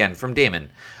going to read it again from Damon.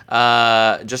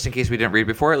 Just in case we didn't read it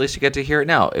before, at least you get to hear it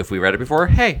now. If we read it before,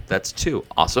 hey, that's 2.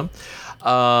 Awesome.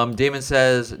 Damon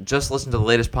says, just listened to the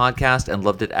latest podcast and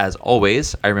loved it as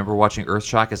always. I remember watching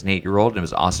Earthshock as an 8-year-old and it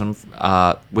was awesome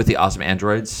with the awesome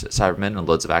androids, Cybermen, and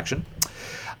loads of action.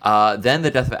 Then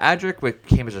the death of Adric, which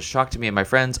came as a shock to me and my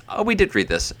friends. Oh, we did read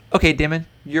this. Okay, Damon,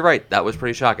 you're right. That was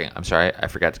pretty shocking. I'm sorry. I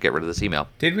forgot to get rid of this email.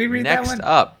 Did we read that one? Next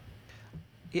up.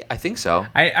 Yeah, I think so.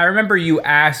 I remember you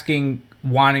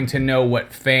wanting to know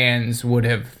what fans would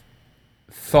have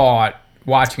thought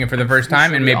watching it for the first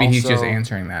time, and maybe he's just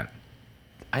answering that.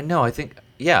 I know,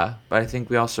 but I think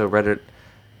we also read it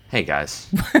Hey guys,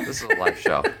 this is a live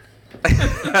show.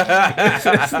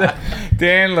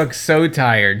 Dan looks so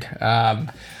tired. Okay,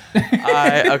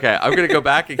 I'm gonna go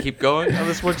back and keep going on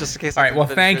this one just in case. All right. Well,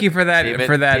 thank you for that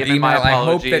email. I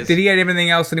hope that did he have anything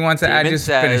else that he wants to add? Just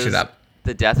finish it up.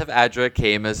 The death of Adra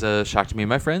came as a shock to me and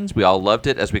my friends. We all loved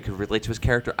it as we could relate to his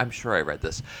character. I'm sure I read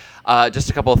this. Just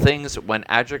a couple of things. When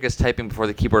Adric is typing before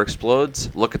the keyboard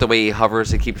explodes, look at the way he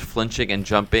hovers. He keeps flinching and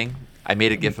jumping. I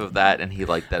made a gif of that, and he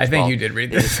liked that as well. I think you did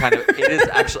read this. It is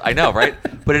actually, I know, right?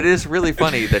 But it is really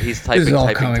funny that he's typing,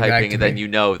 and then you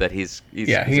know that he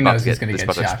knows he's going to get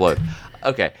shocked. Explode.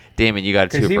 Okay, Damon, you got a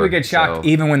twofer. Because he would get shocked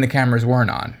even when the cameras weren't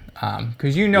on.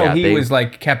 Because he was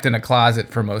like kept in a closet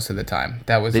for most of the time.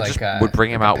 That was would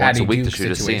bring him out once a week to shoot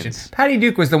his scenes. Patty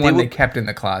Duke was the one they kept in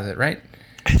the closet, right?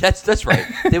 That's right.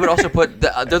 They would also put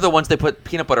they're the ones they put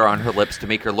peanut butter on her lips to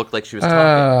make her look like she was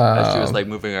talking as she was like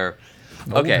moving her.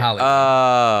 Okay.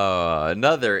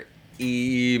 Another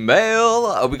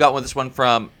email. We got this one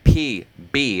from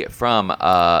PB from the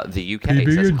UK.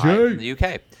 PB&J. From the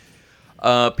UK.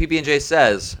 PB&J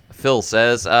says, Phil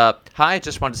says, hi,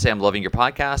 just wanted to say I'm loving your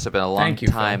podcast. I've been a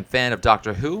long-time fan of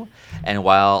Doctor Who, and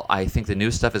while I think the new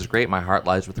stuff is great, my heart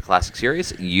lies with the classic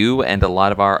series. You and a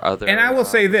lot of our other... And I will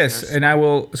say this, and I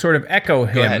will sort of echo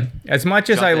him. As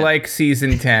much as I like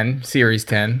Season 10, Series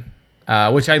 10,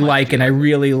 which I like, and I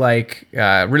really like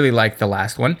the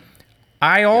last one,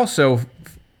 I also...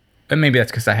 And maybe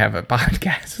that's because I have a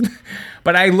podcast.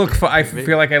 But I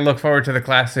feel like I look forward to the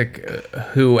classic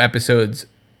Who episodes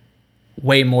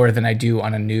way more than I do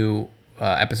on a new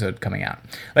episode coming out.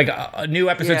 Like a new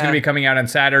episode's going to be coming out on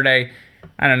Saturday.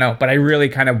 I don't know, but I really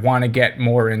kind of want to get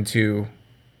more into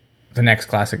the next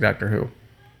classic Doctor Who.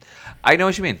 I know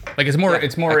what you mean. Like it's more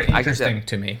interesting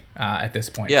to me at this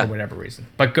point for whatever reason.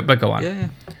 But go on. Yeah.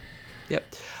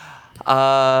 Yep.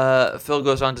 Phil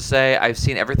goes on to say, I've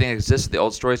seen everything that exists in the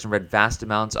old stories and read vast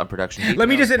amounts on production. Let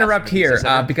me just interrupt here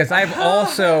because I've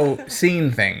also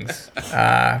seen things.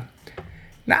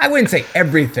 Now, I wouldn't say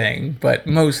everything, but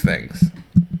most things.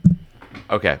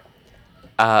 Okay.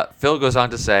 Phil goes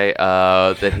on to say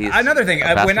that he's... Another thing,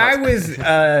 when I was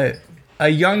a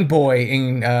young boy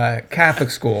in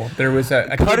Catholic school, there was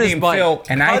a kid named Phil,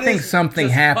 and I think something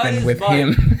happened with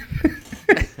him.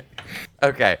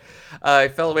 Okay. I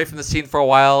fell away from the scene for a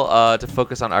while to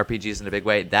focus on RPGs in a big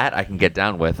way. That I can get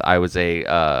down with. I was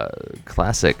a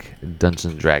classic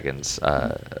Dungeons & Dragons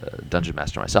dungeon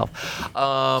master myself.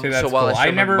 See, that's so while cool. I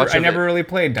never really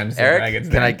played Dungeons & Dragons.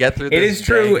 Can I get through this? It is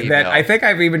true that I think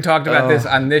I've even talked about this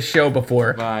on this show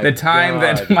before. The time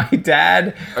that my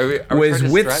dad was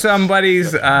with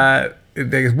somebody's...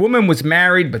 the woman was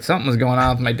married, but something was going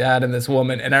on with my dad and this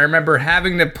woman. And I remember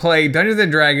having to play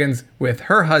Dungeons & Dragons with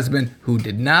her husband, who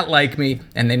did not like me,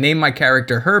 and they named my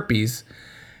character Herpes.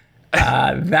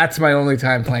 That's my only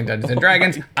time playing Dungeons &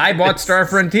 Dragons. I bought Star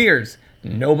Frontiers.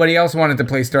 Nobody else wanted to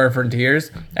play Star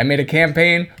Frontiers. I made a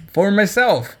campaign for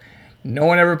myself. No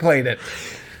one ever played it.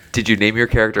 Did you name your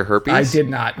character Herpes? I did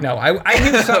not. No, I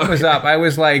knew something was up. I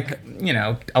was like,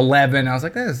 11. I was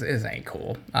like, this ain't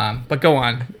cool. But go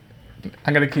on.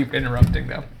 I'm going to keep interrupting,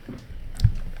 though.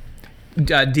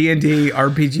 D&D,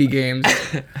 RPG games.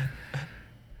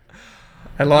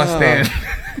 I lost Dan.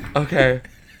 Okay.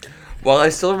 Well, I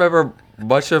still remember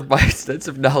much of my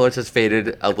extensive knowledge has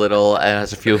faded a little and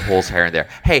has a few holes here and there.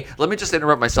 Hey, let me just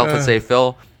interrupt myself and say,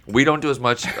 Phil, we don't do as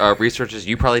much research as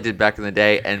you probably did back in the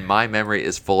day, and my memory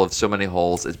is full of so many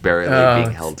holes, it's barely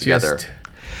being held together.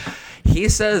 He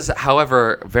says,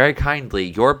 however, very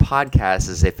kindly, your podcast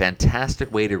is a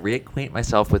fantastic way to reacquaint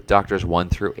myself with Doctors 1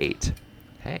 through 8.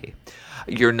 Hey,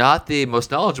 you're not the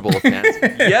most knowledgeable of fans.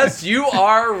 Yes, you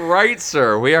are right,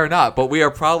 sir. We are not, but we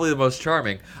are probably the most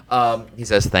charming. He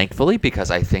says, thankfully, because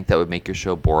I think that would make your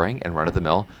show boring and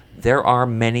run-of-the-mill, there are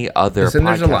many other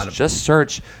podcasts.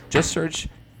 Just search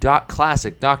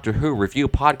classic Doctor Who review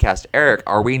podcast. Eric,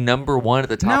 are we number one at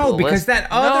the top of the list? No, because that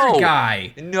other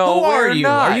guy. No, who are you?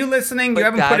 Not. Are you listening? You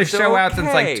haven't put a show out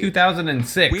since like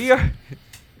 2006.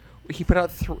 He put out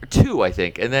 2, I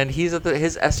think, and then his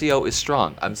SEO is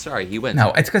strong. I'm sorry, he wins.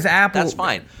 No, it's because Apple. That's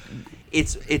fine.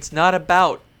 It's not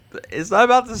about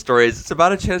the stories. It's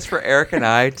about a chance for Eric and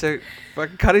I to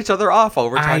fucking cut each other off while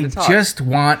we're trying to talk. I just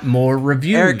want more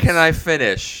reviews. Eric, can I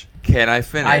finish?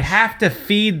 I have to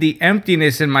feed the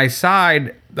emptiness in my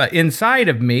inside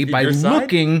of me by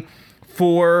looking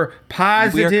for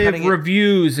positive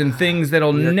reviews and things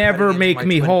that'll never make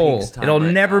me whole. It'll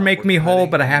never make me whole,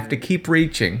 but I have to keep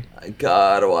reaching. I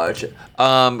gotta watch it.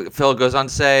 Phil goes on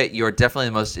to say, "You're definitely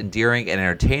the most endearing and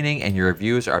entertaining, and your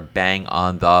reviews are bang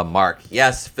on the mark."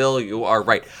 Yes, Phil, you are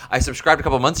right. I subscribed a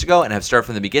couple months ago and have started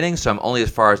from the beginning, so I'm only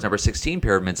as far as number 16,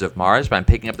 Pyramids of Mars, but I'm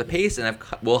picking up the pace, and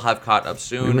we'll have caught up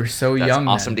soon. We were so That's young.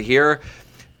 Awesome to hear.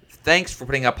 Thanks for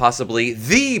putting up possibly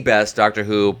the best Doctor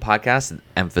Who podcast,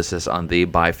 emphasis on the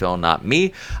by Phil, not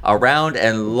me, around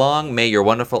and long may your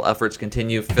wonderful efforts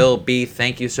continue. Phil B,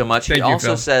 thank you so much. He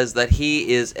also says that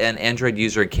he is an Android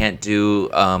user and can't do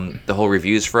the whole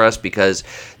reviews for us because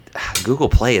Google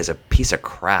Play is a piece of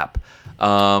crap.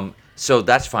 So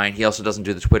that's fine. He also doesn't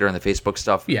do the Twitter and the Facebook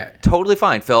stuff. Yeah. Totally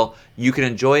fine, Phil. You can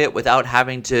enjoy it without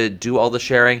having to do all the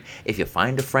sharing. If you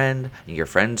find a friend and your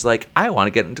friend's like, I want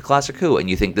to get into Classic Who, and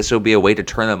you think this will be a way to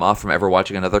turn them off from ever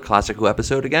watching another Classic Who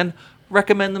episode again,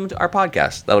 recommend them to our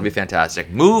podcast. That'll be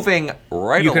fantastic. Moving right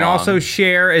along. You can also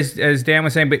share, as Dan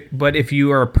was saying, but if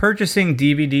you are purchasing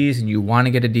DVDs and you want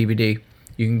to get a DVD,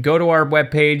 you can go to our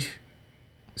webpage,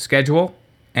 schedule,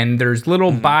 and there's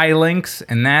little buy links,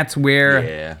 and that's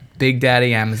where Big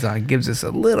Daddy Amazon gives us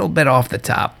a little bit off the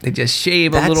top. They just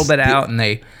shave a little bit out, and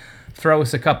they throw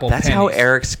us a couple pennies. That's how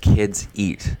Eric's kids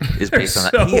eat, is based on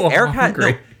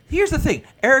that. Here's the thing.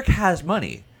 Eric has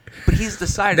money, but he's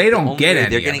decided they don't get any.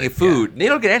 They're getting food. They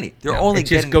don't get any. They're only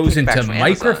getting it just goes into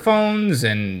microphones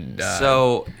and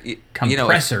so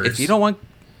compressors. If you want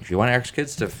Eric's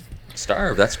kids to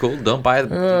starve, that's cool. Don't buy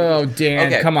them. Oh,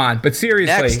 Dan, come on. But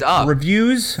seriously,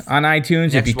 reviews on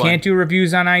iTunes. If you can't do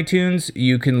reviews on iTunes,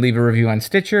 you can leave a review on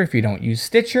Stitcher. If you don't use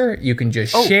Stitcher, you can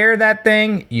just share that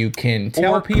thing. You can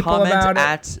tell people about it.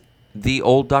 At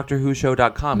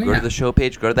theolddoctorwhoshow.com. Go to the show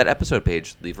page. Go to that episode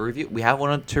page. Leave a review. We have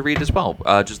one to read as well.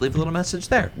 Just leave a little message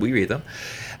there. We read them.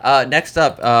 Next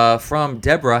up, from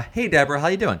Deborah. Hey, Deborah. How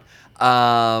you doing?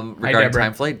 Regarding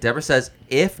Time Flight, Deborah says,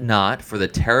 if not for the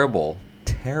terrible,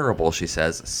 she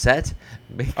says, set,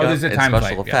 makeup, and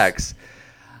special effects,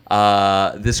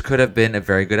 this could have been a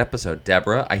very good episode.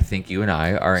 Deborah, I think you and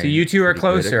I are. So you two are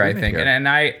closer, I think, and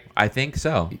I think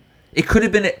so. It could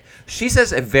have been. She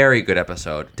says a very good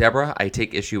episode. Deborah, I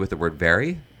take issue with the word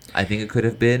 "very." I think it could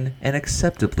have been an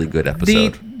acceptably good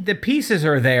episode. The pieces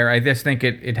are there. I just think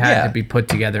it had to be put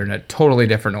together in a totally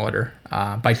different order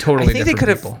by totally different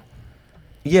people.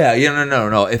 Yeah,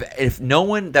 no. If no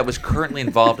one that was currently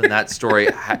involved in that story,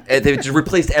 they just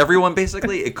replaced everyone,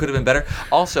 basically, it could have been better.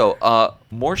 Also,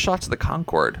 more shots of the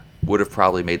Concorde would have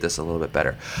probably made this a little bit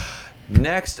better.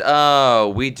 Next,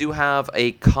 we do have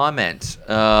a comment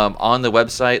on the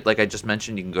website. Like I just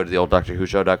mentioned, you can go to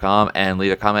theolddoctorwhoshow.com and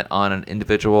leave a comment on an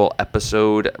individual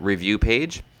episode review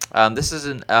page. This is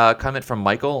a comment from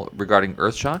Michael regarding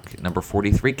Earthshock, number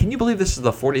 43. Can you believe this is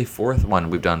the 44th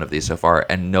one we've done of these so far,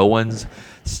 and no one's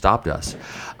stopped us?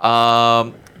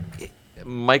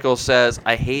 Michael says,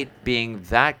 I hate being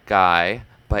that guy,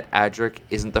 but Adric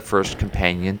isn't the first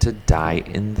companion to die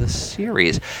in the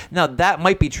series. Now, that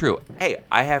might be true. Hey,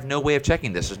 I have no way of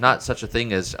checking this. There's not such a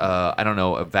thing as,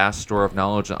 a vast store of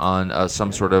knowledge on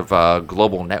some sort of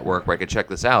global network where I could check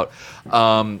this out.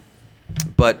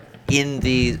 But in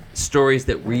the stories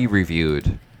that we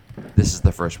reviewed, this is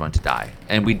the first one to die.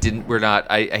 And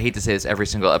I hate to say this every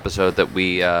single episode that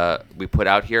we put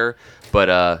out here,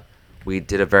 but we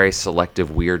did a very selective,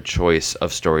 weird choice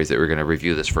of stories that we were going to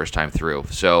review this first time through.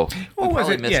 So we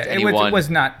probably missed anyone.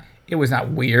 It was not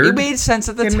weird. It made sense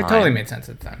at the time. It totally made sense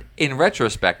at the time. In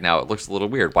retrospect, now it looks a little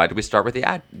weird. Why did we start with the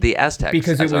Aztecs?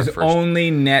 Because it was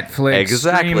only Netflix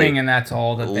streaming, and that's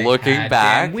all that they Looking had.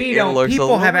 back,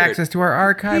 people have access to our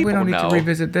archive. We don't need to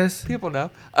revisit this. People know.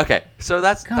 Okay, so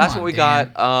that's what we got.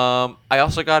 I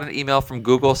also got an email from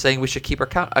Google saying we should keep our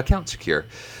account secure.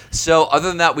 So other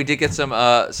than that, we did get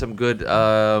some good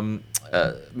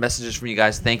messages from you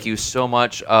guys. Thank you so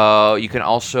much. You can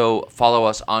also follow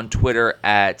us on Twitter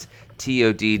at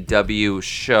TODW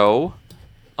Show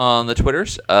on the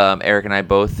Twitters. Eric and I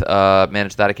both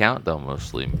manage that account, though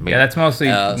mostly me. Yeah, that's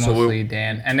mostly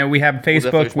Dan. And then we have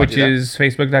Facebook, which is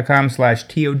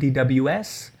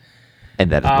facebook.com/TODWS. And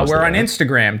that is we're on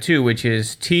Instagram, too, which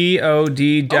is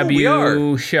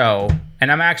TODW Show.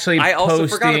 And I'm actually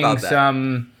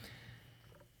posting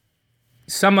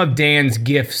some of Dan's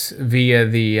GIFs via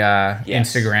the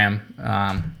Instagram.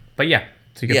 But yeah.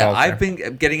 I've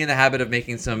been getting in the habit of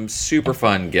making some super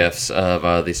fun GIFs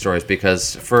of these stories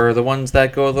because for the ones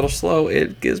that go a little slow,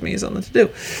 it gives me something to do.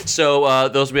 So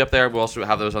those will be up there. We'll also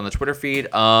have those on the Twitter feed.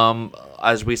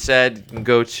 As we said, you can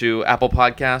go to Apple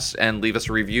Podcasts and leave us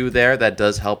a review there. That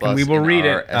does help us. And we will read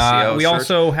it. SEO we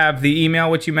also have the email,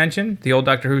 which you mentioned,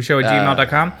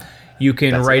 theolddoctorwhoshow@gmail.com. You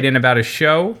can write in about a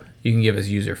show. You can give us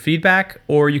user feedback,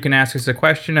 or you can ask us a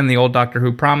question, and the old Doctor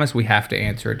Who promise, we have to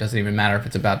answer. It doesn't even matter if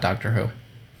it's about Doctor Who.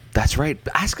 That's right.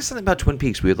 Ask us something about Twin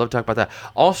Peaks. We would love to talk about that.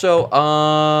 Also,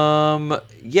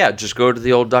 just go to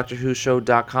the old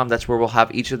DoctorWhoShow.com. That's where we'll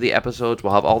have each of the episodes.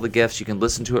 We'll have all the GIFs. You can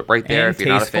listen to it right there and if you're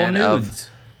not a fan nudes.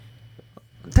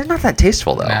 of. They're not that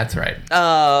tasteful, though. That's right.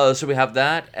 So we have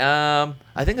that.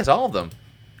 I think that's all of them.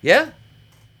 Yeah?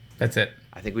 That's it.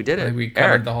 I think we did it. I think we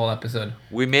covered the whole episode.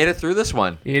 We made it through this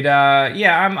one.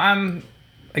 I'm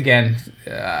again,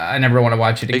 I never want to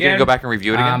watch it again. Are you going to go back and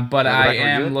review it again? But I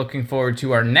am looking forward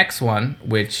to our next one,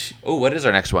 which... Oh, what is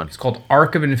our next one? It's called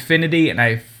Arc of Infinity, and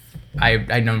I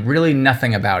know really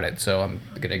nothing about it, so I'm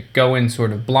going to go in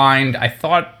sort of blind. I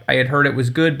thought I had heard it was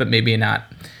good, but maybe not.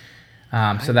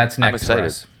 So that's next for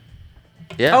us.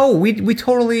 Yeah. Oh, we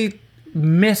totally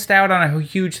missed out on a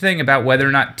huge thing about whether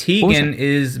or not Tegan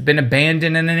is been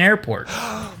abandoned in an airport.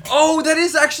 Oh, that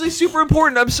is actually super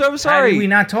important. I'm so sorry. How did we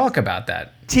not talk about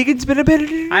that? Tegan's been abandoned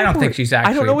in an airport. I don't think she's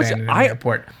actually abandoned in an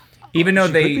airport. Even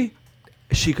though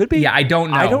she could be. Yeah, I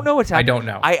don't know. I don't know what's happening. I don't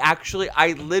know.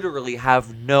 I literally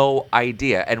have no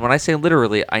idea. And when I say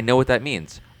literally, I know what that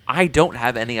means. I don't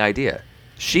have any idea.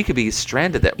 She could be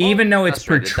stranded there. Even though it's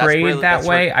portrayed that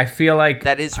way, I feel like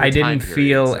that is her I didn't time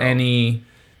feel period, any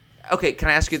Okay, can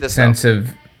I ask you this sense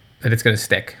of that it's going to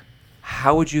stick.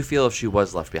 How would you feel if she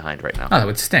was left behind right now? Oh, that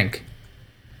would stink.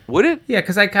 Would it? Yeah,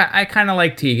 because I kind of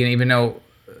like Tegan, even though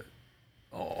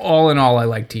all in all I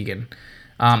like Tegan.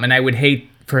 And I would hate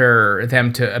for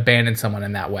them to abandon someone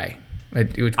in that way.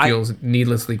 It feels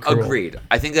needlessly cruel. Agreed.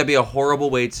 I think that'd be a horrible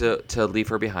way to leave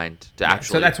her behind.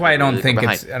 So that's why I don't think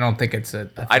it's a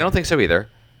I don't think so either.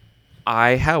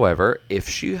 However, if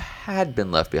she had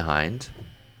been left behind,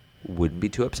 wouldn't be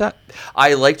too upset.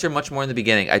 I liked her much more in the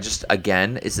beginning.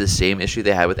 Again, it's the same issue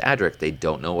they had with Adric. They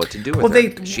don't know what to do with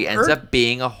her. She ends up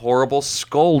being a horrible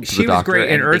scold to the Doctor. She was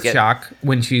great in Earthshock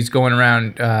when she's going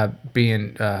around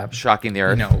being... shocking the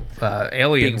Earth.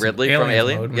 aliens. Being Ridley from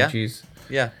Alien.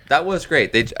 Yeah, that was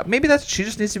great. She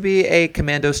just needs to be a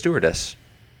commando stewardess.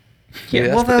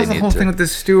 Yeah, well, that was the whole thing with the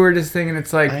stewardess thing, and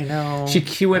it's like... I know.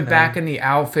 She went back in the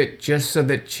outfit just so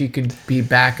that she could be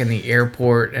back in the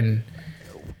airport, and...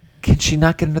 Can she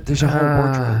not get into... There's a whole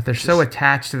wardrobe. They're so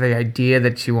attached to the idea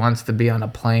that she wants to be on a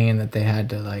plane that they had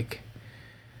to, like...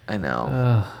 I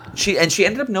know. She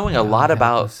ended up knowing a lot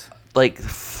about,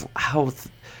 how...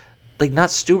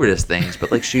 not stewardess things,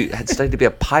 but, she had studied to be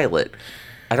a pilot.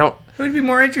 I don't... It would be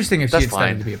more interesting if she had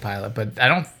studied to be a pilot, but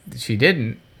she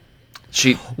didn't.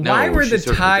 Why were the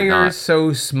tires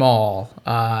so small?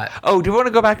 Do we want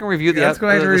to go back and review let's go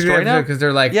ahead and review it because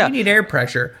they're like, you need air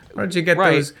pressure. Why don't you get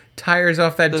those tires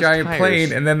off that giant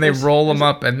plane, and then they roll them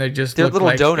up, and they just they're look little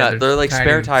like donut. They're like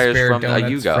spare tires from a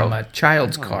Yugo. From a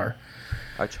child's car.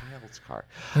 A child's car.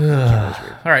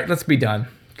 All right, let's be done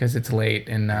because it's late,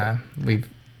 and we've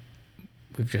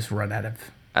just run out of.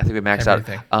 I think we maxed out.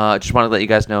 Just want to let you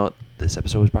guys know this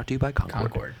episode was brought to you by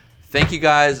Concord. Thank you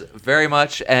guys very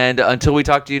much, and until we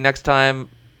talk to you next time,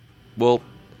 we'll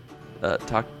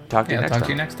talk to you next time. Talk to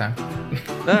you next time.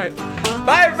 All right.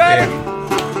 Bye, everybody.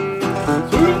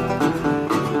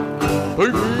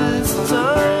 This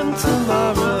time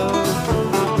tomorrow,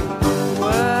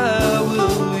 where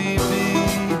will we be?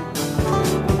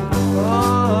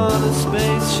 On a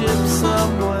spaceship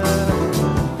somewhere,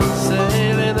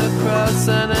 sailing across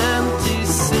an empty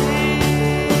sea.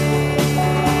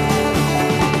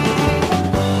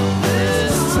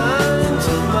 This time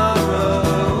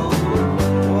tomorrow,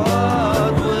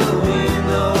 what will we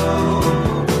know?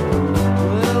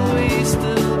 Will we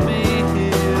still be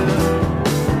here,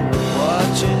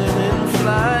 watching an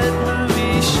in-flight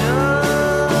movie show?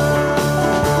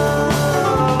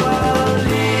 I'll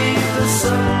leave the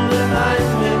sun behind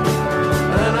me,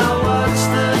 and I'll watch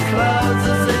the clouds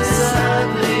as they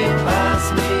sadly pass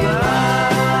me by.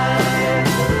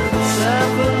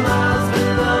 7 miles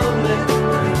below me,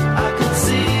 I can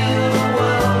see the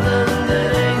world, and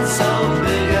it ain't so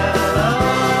big at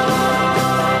all.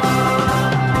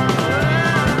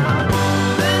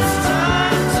 This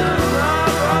time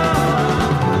tomorrow,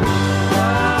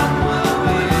 what will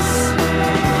we see?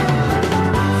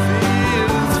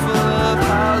 Fields full of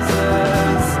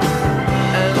houses,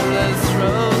 endless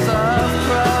rows of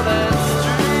crowded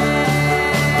streets.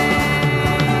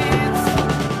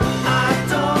 I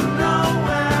don't know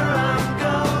where I'm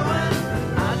going,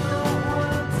 I don't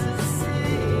want to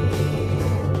see.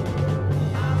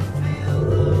 I feel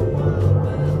the world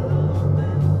below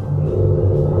me.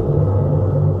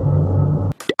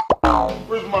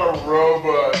 Where's my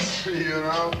robot? You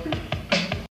know?